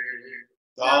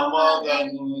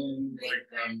தமதன்மை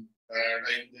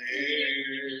கண்டடைந்தே.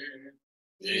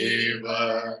 தேவ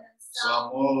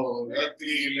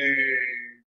சமூகத்திலே.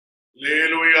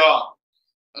 அல்லேலூயா.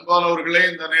 அன்பானவர்களே,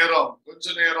 இந்த நேரம் கொஞ்ச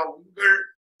நேரம் உங்கள்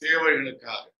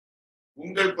தேவைகளுக்காக,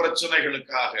 உங்கள்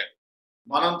பிரச்சனைகளுக்காக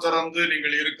மனம் திறந்து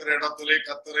நீங்கள் இருக்கிற இடத்திலே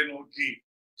கர்த்தரை நோக்கி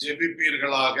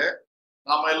ஜெபிப்பீர்களாக.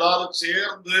 நாம் எல்லாரும்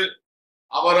சேர்ந்து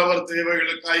அவரவர்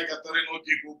தேவைகளுக்காய் கர்த்தரை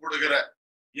நோக்கி கூப்பிடுகிற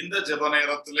இந்த ஜெப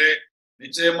நேரத்திலே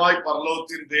நிச்சயமாய்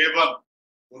பரலோகத்தின் தேவன்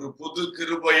ஒரு புது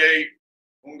கிருபையை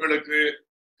உங்களுக்கு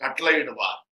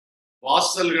கட்டளையிடுவார்.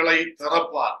 வாசல்களை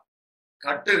திறப்பார்,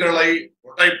 கட்டுகளை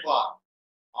உடைப்பார்.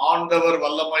 ஆண்டவர்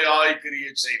வல்லமையாய்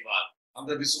கிரியை செய்வார்.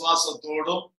 அந்த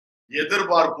விசுவாசத்தோடும்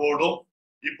எதிர்பார்ப்போடும்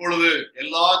இப்பொழுது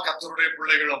எல்லா கர்த்தருடைய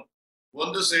பிள்ளைகளும்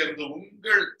ஒன்று சேர்ந்து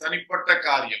உங்கள் தனிப்பட்ட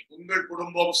காரியம், உங்கள்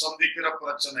குடும்பம் சந்திக்கிற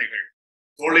பிரச்சனைகள்,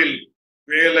 தொழில்,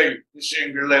 வேலை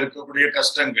விஷயங்கள்ல இருக்கக்கூடிய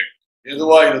கஷ்டங்கள்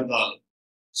எதுவா இருந்தாலும்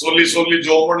சொல்லி சொல்லி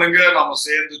ஜெபம் பண்ணுங்க. நாம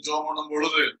சேர்ந்து ஜெபம் பண்ணும்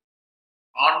பொழுது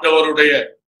ஆண்டவருடைய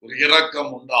ஒரு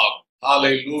இரக்கம் உண்டாகும்.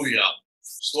 ஹல்லேலூயா.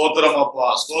 ஸ்தோத்திரம் அப்பா,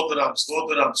 ஸ்தோத்திரம்,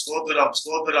 ஸ்தோத்திரம், ஸ்தோத்திரம்,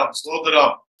 ஸ்தோத்திரம்,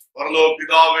 ஸ்தோத்திரம். பரலோக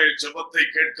பிதாவே, ஜெபத்தை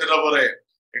கேட்கிறவரே,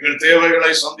 எங்கள்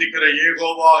தேவைகளை சந்திக்கிற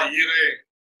யெகோவா ஈரே,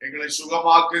 எங்களை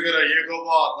சுகமாக்குகிற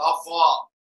யெகோவா ராஃபா,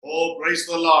 ஓ பிரைஸ்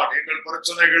தி லார்ட், எங்கள்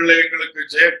பிரச்சனைகளில் எங்களுக்கு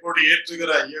ஜெயக்கொடி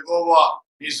ஏற்றுகிற யெகோவா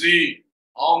நிசி,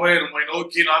 ஆமென். உம்மை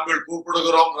நோக்கி நாங்கள்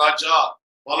கூப்பிடுகிறோம் ராஜா.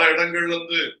 பல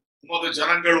இடங்களிலிருந்து உமது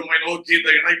ஜனங்கள் உம்மை நோக்கி இந்த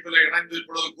இணைப்பில இணைந்து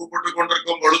இப்பொழுது கூப்பிட்டு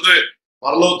கொண்டிருக்கும் பொழுது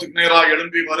பரலோகத்துக்கு நேராக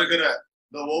எழும்பி வருகிற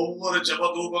இந்த ஒவ்வொரு ஜெப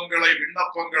தூபங்களை,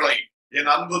 விண்ணப்பங்களை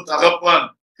என் அன்பு தகப்பன்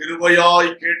கிருபையாய்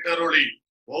கேட்டருளி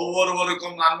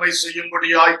ஒவ்வொருவருக்கும் நன்மை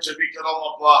செய்யும்படியாய் ஜெபிக்கிறோம்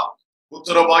அப்பா.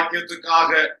 புத்திர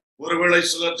பாக்கியத்துக்காக ஒருவேளை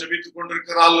சிலர் ஜெபித்துக்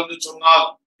கொண்டிருக்கிறார்கள் என்று சொன்னால்,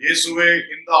 இயேசுவே,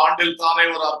 இந்த ஆண்டில் தானே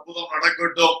ஒரு அற்புதம்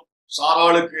நடக்கட்டும்.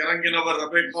 சாராளுக்கு இறங்கினவர்,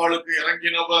 ரெபெக்காளுக்கு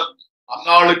இறங்கினவர்,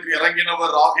 அன்னாளுக்கு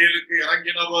இறங்கினவர், ராகேலுக்கு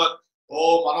இறங்கினவர், ஓ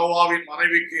மனோவாவின்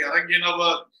மனைவிக்கு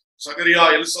இறங்கினவர், சகரியா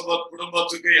எலிசபெத்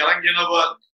குடும்பத்துக்கு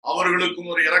இறங்கினவர். அவர்களுக்கும்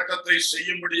ஒரு இரக்கத்தை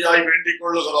செய்யும்படியாய் வேண்டிக்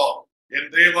கொள்ளுகிறோம். என்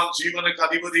தேவன் ஜீவனுக்கு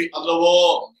அதிபதி அல்லவோ,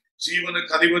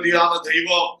 ஜீவனுக்கு அதிபதியான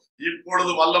தெய்வம்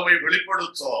இப்பொழுது வல்லமை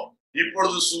வெளிப்படுத்தும்.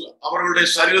 இப்பொழுது அவர்களுடைய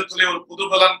சரீரத்திலே ஒரு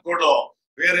புதுபலன் கொடும்.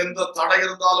 வேற எந்த தடை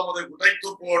இருந்தாலும் அதை உடைத்து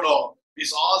போடும்.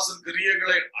 பிசாசின்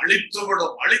கிரியைகளை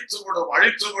அழித்துவிடும், அழித்துவிடும்,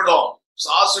 அழித்துவிடும்.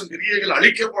 சாசின் கிரியைகள்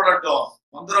அழிக்கப்படட்டும்.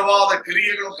 மந்திரவாத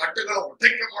கிரியைகளும் கட்டுகளும்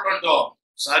உடைக்கப்படட்டும்.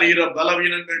 சரீர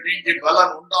பலவீனங்கள் நீங்கி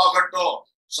பலன் உண்டாகட்டும்.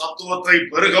 சத்துவத்தை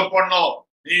பெருக பண்ணும்.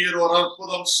 நீர் ஒரு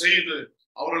அற்புதம் செய்து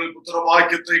அவர்களுக்கு புத்திர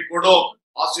பாக்கியத்தை கொடும்.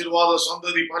 ஆசீர்வாத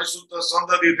சந்ததி, பரிசுத்த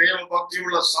சந்ததி, தேவ பக்தி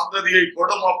உள்ள சந்ததியை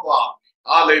கொடும் அப்பா.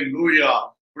 ஹல்லேலூயா.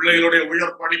 பிள்ளைகளுடைய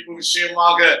உயர் படிப்பு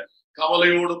விஷயமாக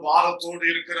கவலையோடு பாரத்தோடு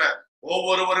இருக்கிற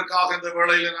ஒவ்வொருவருக்காக இந்த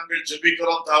வேளையில நாங்கள்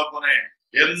ஜெபிக்கிறோம் தகப்பனே.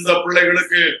 எந்த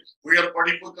பிள்ளைகளுக்கு உயர்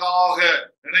படிப்புக்காக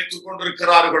நினைத்து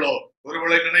கொண்டிருக்கிறார்களோ,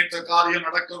 ஒருவேளை நினைத்த காரியம்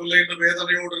நடக்கவில்லை என்று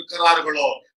வேதனையோடு இருக்கிறார்களோ,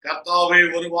 கர்த்தாவே,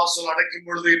 ஒரு வாசல் அடைக்கும்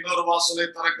பொழுது இன்னொரு வாசலை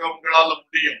திறக்க உங்களால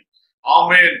முடியும்.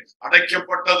 ஆமேன்.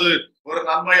 அடைக்கப்பட்டது ஒரு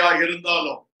நன்மையாக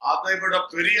இருந்தாலும் அதை விட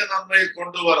பெரிய நன்மையை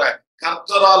கொண்டு வர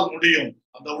கர்த்தரால் முடியும்.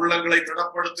 அந்த உள்ளங்களை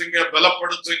திடப்படுத்துங்க,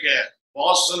 பலப்படுத்துங்க.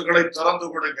 வாசல்களை திறந்து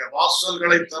கொடுங்க,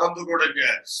 வாசல்களை திறந்து கொடுங்க.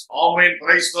 ஆமென்,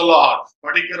 பிரைஸ் தி லார்ட்.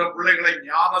 படிக்கிற பிள்ளைகளை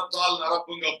ஞானத்தால்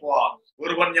நிரப்புங்கப்பா.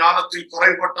 ஒருவன் ஞானத்தில்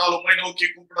குறைபட்டால் உம்மை நோக்கி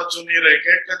கூப்பிட சொன்னீரே,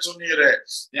 கேட்க சொன்னீரே,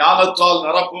 ஞானத்தால்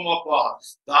நிரப்பும் அப்பா.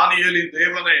 தானியேலின்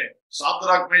தேவனே,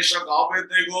 சாத்ராக் மேஷக்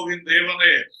ஆபேத்நேகோவின்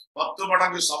தேவனே, 10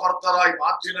 மடங்கு சமர்த்தராய்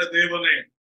மாற்றின தேவனே,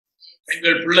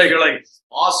 எங்கள் பிள்ளைகளை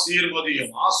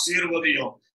ஆசீர்வதியும்,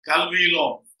 ஆசீர்வதியும்.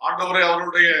 கல்வியிலும் ஆண்டவரே,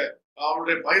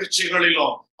 அவருடைய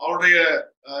பயிற்சிகளிலும், அவருடைய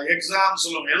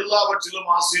எக்ஸாம்ஸிலும் எல்லாவற்றிலும்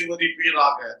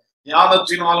ஆசீர்வதிப்பீராக.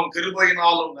 ஞானத்தினாலும்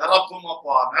கிருபையினாலும் நிரப்பும்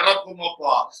அப்பா, நிரப்பும்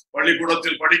அப்பா.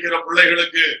 பள்ளிக்கூடத்தில் படிக்கிற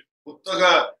பிள்ளைகளுக்கு புத்தக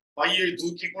பையை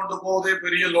தூக்கி கொண்டு போவதே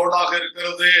பெரிய லோடாக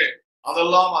இருக்கிறது.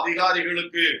 அதெல்லாம்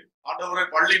அதிகாரிகளுக்கு, ஆண்டவரை,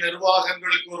 பள்ளி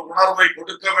நிர்வாகங்களுக்கு ஒரு உணர்வை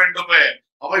கொடுக்க வேண்டுமே,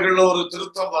 அவைகள் ஒரு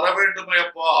திருத்தம் வர வேண்டுமே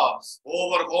அப்பா.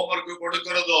 ஓவர் ஹோம்வொர்க்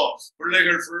கொடுக்கிறதோ,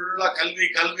 பிள்ளைகள் ஃபுல்லா கல்வி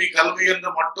கல்வி கல்வி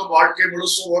என்று மட்டும் வாழ்க்கை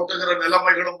முழுசும் ஓட்டுகிற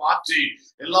நிலைமைகளும் மாற்றி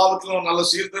எல்லாவற்றிலும் நல்ல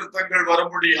சீர்திருத்தங்கள்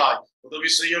வரும்படியாய் உதவி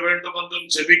செய்ய வேண்டும் என்றும்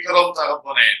ஜெபிக்கிறோம்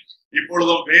தகப்பனே.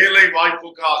 இப்பொழுதும் வேலை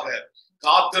வாய்ப்புக்காக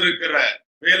காத்திருக்கிற,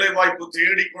 வேலை வாய்ப்பு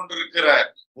தேடிக்கொண்டிருக்கிற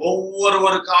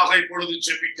ஒவ்வொருவருக்காக இப்பொழுது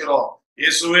ஜெபிக்கிறோம்.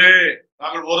 இயேசுவே,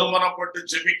 நாங்கள் ஒருமனப்பட்டு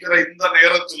ஜெபிக்கிற இந்த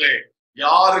நேரத்திலே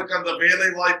யாருக்கு அந்த வேலை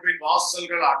வாய்ப்பின்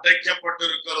வாசல்கள்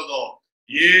அடைக்கப்பட்டிருக்கிறதோ,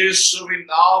 இயேசுவின்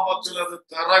நாமத்தில் அது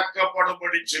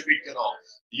திறக்கப்படும்படி ஜெபிக்கிறோம்.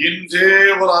 இன்றே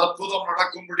ஒரு அற்புதம்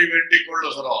நடக்கும்படி வேண்டிக்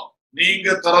கொள்ளுகிறோம்.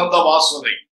 நீங்க திறந்த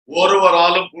வாசலை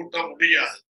ஒருவராலும் பூட்ட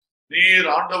முடியாது. நீர்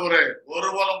ஆண்டவரே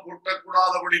ஒருவரும்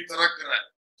பூட்டக்கூடாதபடி திறக்கிற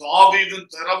தாவீதின்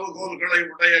திறவுகோல்களை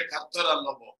உடைய கர்த்தர்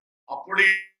அல்லவோ,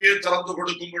 அப்படியே திறந்து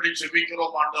கொடுக்கும்படி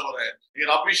ஜெபிக்கிறோம் ஆண்டவரே.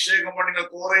 நீர் அபிஷேகம் பண்ணின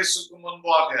கோரேசுக்கு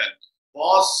முன்பாக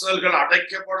வாசல்கள்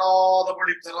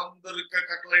அடைக்கப்படாதபடி திறந்திருக்க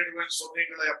கட்டளையிடுவேன்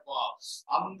சொன்னீங்களே அப்பா.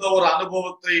 அந்த ஒரு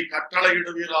அனுபவத்தை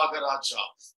கட்டளையிடுவீராக ராஜா,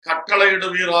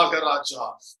 கட்டளையிடுவீராக ராஜா.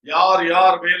 யார்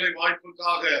யார் வேலை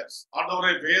வாய்ப்புக்காக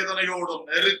ஆண்டவரை வேதனையோடும்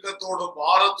நெருக்கத்தோடும்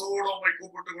பாரத்தோடும் உம்மை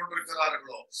கூப்பிட்டு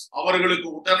கொண்டிருக்கிறார்களோ, அவர்களுக்கு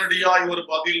உடனடியாய் ஒரு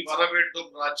பதில் வர வேண்டும்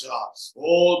ராஜா.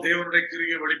 ஓ, தேவனுடைய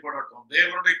கிரியை வெளிப்படட்டும்,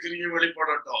 தேவனுடைய கிரியை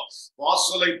வெளிப்படட்டும்.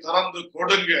 வாசலை திறந்து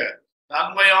கொடுங்க,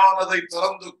 நன்மையானதை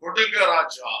திறந்து கொடுங்க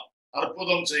ராஜா.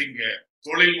 அற்புதம் செய்யுங்க,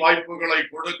 தொழில் வாய்ப்புகளை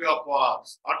கொடுங்க அப்பா.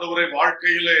 ஆண்டவரே,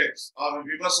 வாழ்க்கையிலே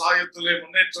விவசாயத்திலே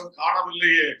முன்னேற்றம்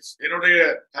காணவில்லையே, என்னுடைய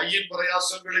கையின்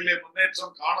பிரயாசங்களிலே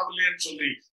முன்னேற்றம் காணவில்லைன்னு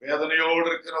சொல்லி வேதனையோடு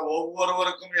இருக்கிற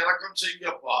ஒவ்வொருவருக்கும் இரக்கம்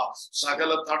செய்யுங்கப்பா.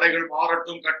 சகல தடைகள்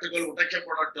மாறட்டும், கட்டுகள்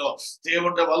உடைக்கப்படட்டும்,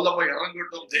 தேவனுடைய வல்லமை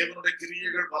இறங்கட்டும், தேவனுடைய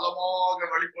கிரியைகள் பலமாக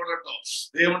வெளிப்படட்டும்,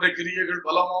 தேவனுடைய கிரியைகள்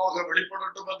பலமாக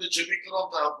வெளிப்படட்டும் என்று ஜெபிக்கிறோம்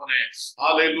தகப்பனே.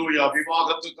 ஹல்லேலூயா.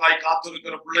 விவாகத்துக்காய்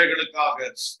காத்திருக்கிற பிள்ளைகளுக்காக,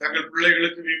 தங்கள்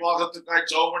பிள்ளைகளுக்கு விவாகத்துக்காய்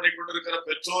ஜெபம் பண்ணி கொண்டிருக்கிற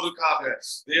பெற்றோருக்காக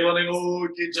தேவனை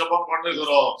நோக்கி ஜெபம்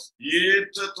பண்ணுகிறோம்.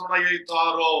 ஏற்ற துணையை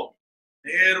தாரோ,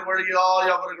 நேர்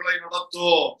வழியாய் அவர்களை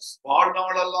நடத்தும்,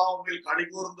 வாழ்நாளெல்லாம் உங்கள்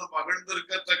கடிகூர்ந்து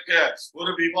மகிழ்ந்திருக்கத்தக்க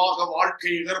ஒரு விவாக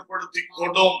வாழ்க்கை ஏற்படுத்தி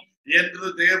கொடும் என்று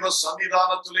தேவ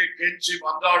சன்னிதானத்திலே கெஞ்சி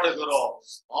மன்றாடுகிறோம்.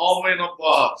 ஆமென்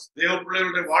அப்பா. தேவ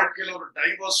பிள்ளைகளுடைய வாழ்க்கையில ஒரு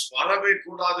டைவர்ஸ் வரவே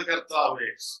கூடாது கர்த்தாவே.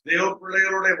 தேவ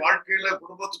பிள்ளைகளுடைய வாழ்க்கையில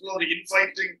குடும்பத்துக்குள்ள ஒரு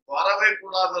இன்ஃபைட்டிங் வரவே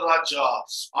கூடாது ராஜா.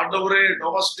 ஆண்டவரே,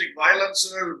 டொமஸ்டிக்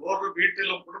வயலன்ஸ்கள் ஒரு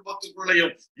வீட்டிலும்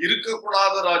குடும்பத்துக்குள்ளேயும்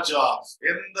இருக்கக்கூடாது ராஜா.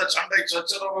 எந்த சண்டை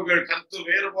சச்சரவுகள், கருத்து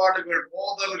வேறுபாடுகள்,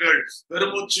 மோதல்கள்,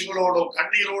 பெருமூச்சுகளோடும்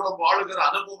கண்ணீரோடும் வாழுகிற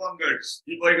அனுபவங்கள்,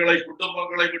 இவைகளை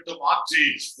குடும்பங்களை விட்டு மாற்றி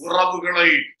உறவுகளை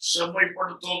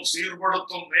செம்மைப்படுத்தும்,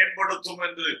 சீர்படுத்தும், மேம்படுத்தும்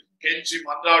என்று கெஞ்சி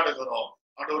மன்றாடுகிறோம்.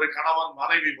 ஆண்டவரே, கணவன்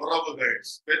மனைவி உறவுகள்,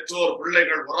 பெற்றோர்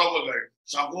பிள்ளைகள் உறவுகள்,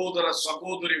 சகோதர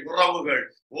சகோதரி உறவுகள்,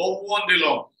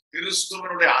 ஒவ்வொன்றிலும்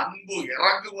கிறிஸ்துவனுடைய அன்பு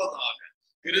இறங்குவதாக,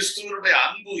 கிறிஸ்துவனுடைய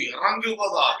அன்பு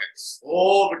இறங்குவதாக. ஓ,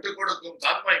 விட்டுக் கொடுக்கும்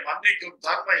தன்மை, மன்னிக்கும்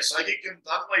தன்மை, சகிக்கும்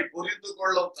தன்மை, புரிந்து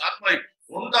கொள்ளும் தன்மை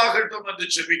உண்டாகட்டும் என்று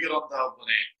ஜெபிக்கிறோம்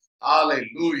தகப்பனே.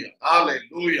 ஹல்லேலூயா,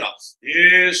 ஹல்லேலூயா.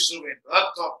 இயேசுவின்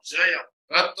ரத்தம் ஜெயம்,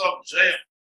 ரத்தம் ஜெயம்.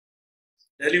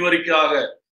 டெலிவரிக்காக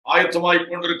ஆயத்தமாய்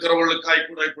கொண்டிருக்கிறவர்களுக்காய்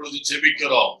கூட இப்பொழுது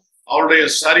ஜெபிக்கிறோம். அவருடைய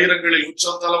சரீரங்களில்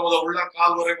உச்சந்தலம் முதல் உள்ள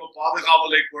கால் வரைக்கும்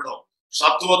பாதுகாவலை கொடும்,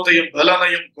 சத்துவத்தையும்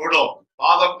பலனையும் கொடும்,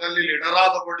 பாதம் கல்லில்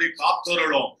இடராதபடி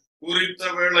காத்தருளும்.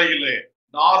 குறித்த வேளையிலே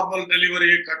நார்மல்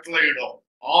டெலிவரியை கட்டளையிடும்.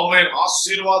 ஆமென்.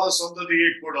 ஆசீர்வாத சந்ததியை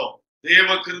கொடும். தேவ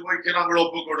கிருபைக்கு நாங்கள்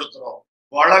ஒப்பு கொடுக்கிறோம்.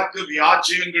 வழக்கு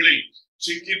வியாஜ்யங்களில்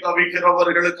சிக்கி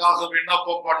தவிக்கிறவர்களுக்காக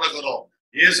விண்ணப்பம் பண்ணுகிறோம்.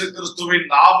 இயேசு கிறிஸ்துவின்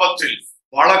நாமத்தில்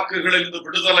வழக்குகளிலிருந்து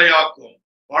விடுதலையாக்கும்,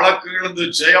 வழக்குகளிலிருந்து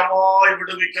ஜெயமாய்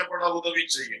விடுவிக்கப்பட உதவி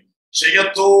செய்யும்.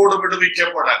 ஜெயத்தோடு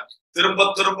விடுவிக்கப்பட, திரும்ப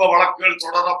திரும்ப வழக்குகள்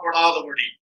தொடரப்படாதபடி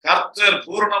கர்த்தர்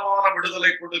பூர்ணமான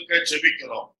விடுதலை கொடுக்க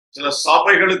ஜெபிக்கிறோம். சில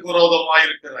சபைகளுக்கு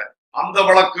விரோதமாயிருக்கிற அந்த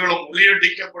வழக்குகளும்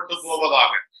முறியடிக்கப்பட்டு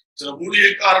போவதாக, சில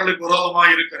ஊழியக்காரர்களுக்கு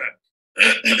விரோதமாயிருக்கிற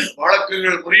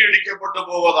வழக்குகள் முறியடிக்கப்பட்டு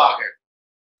போவதாக,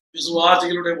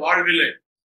 விசுவாசிகளுடைய வாழ்விலே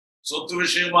சொத்து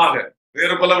விஷயமாக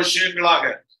வேறு பல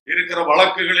விஷயங்களாக இருக்கிற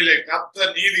வழக்குகளிலே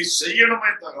கர்த்தர் நீதி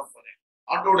செய்யணுமே தகப்பனே.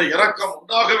 ஆண்டோட இரக்கம்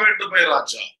உண்டாக வேண்டுமே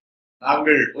ராஜா.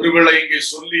 நாங்கள் ஒருவேளை இங்கே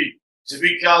சொல்லி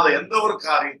ஜெபிக்காத எந்த ஒரு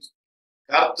காரியத்தையும்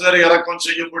கர்த்தர் இரக்கம்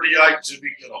செய்யும்படியாய்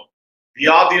ஜெபிக்கிறோம்.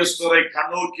 வியாதியஸ்தரை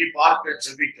கண்ணோக்கி பார்க்க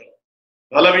ஜெபிக்கிறோம்.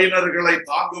 பலவீனர்களை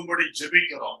தாங்கும்படி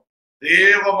ஜெபிக்கிறோம்.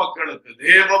 தேவ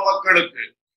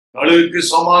மக்களுக்கு கழுகுக்கு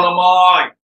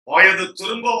சமானமாய் வயது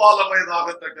திரும்ப வாழ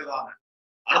வயதாகத்தக்கதான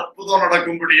அற்புதம்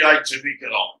நடக்கும்படியாய்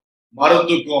ஜெபிக்கிறோம்.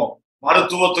 மருந்துக்கும்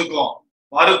மருத்துவத்துக்கும்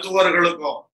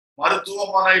மருத்துவர்களுக்கும்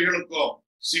மருத்துவமனைகளுக்கும்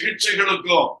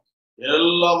சிகிச்சைகளுக்கும்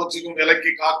எல்லாவற்றுக்கும் விலக்கி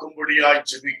காக்கும்படியாய்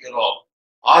ஜெபிக்கிறோம்.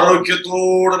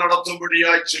 ஆரோக்கியத்தோடு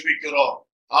நடத்தும்படியாய் ஜெபிக்கிறோம்.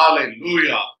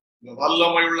 ஹல்லேலூயா. இந்த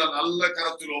வல்லமை உள்ள நல்ல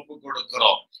கரத்தில் ஒப்புக்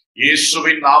கொடுக்கிறோம்.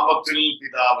 இயேசுவின் நாமத்தில்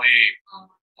பிதாவே.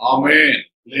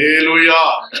 ஆமென். ஹல்லேலூயா.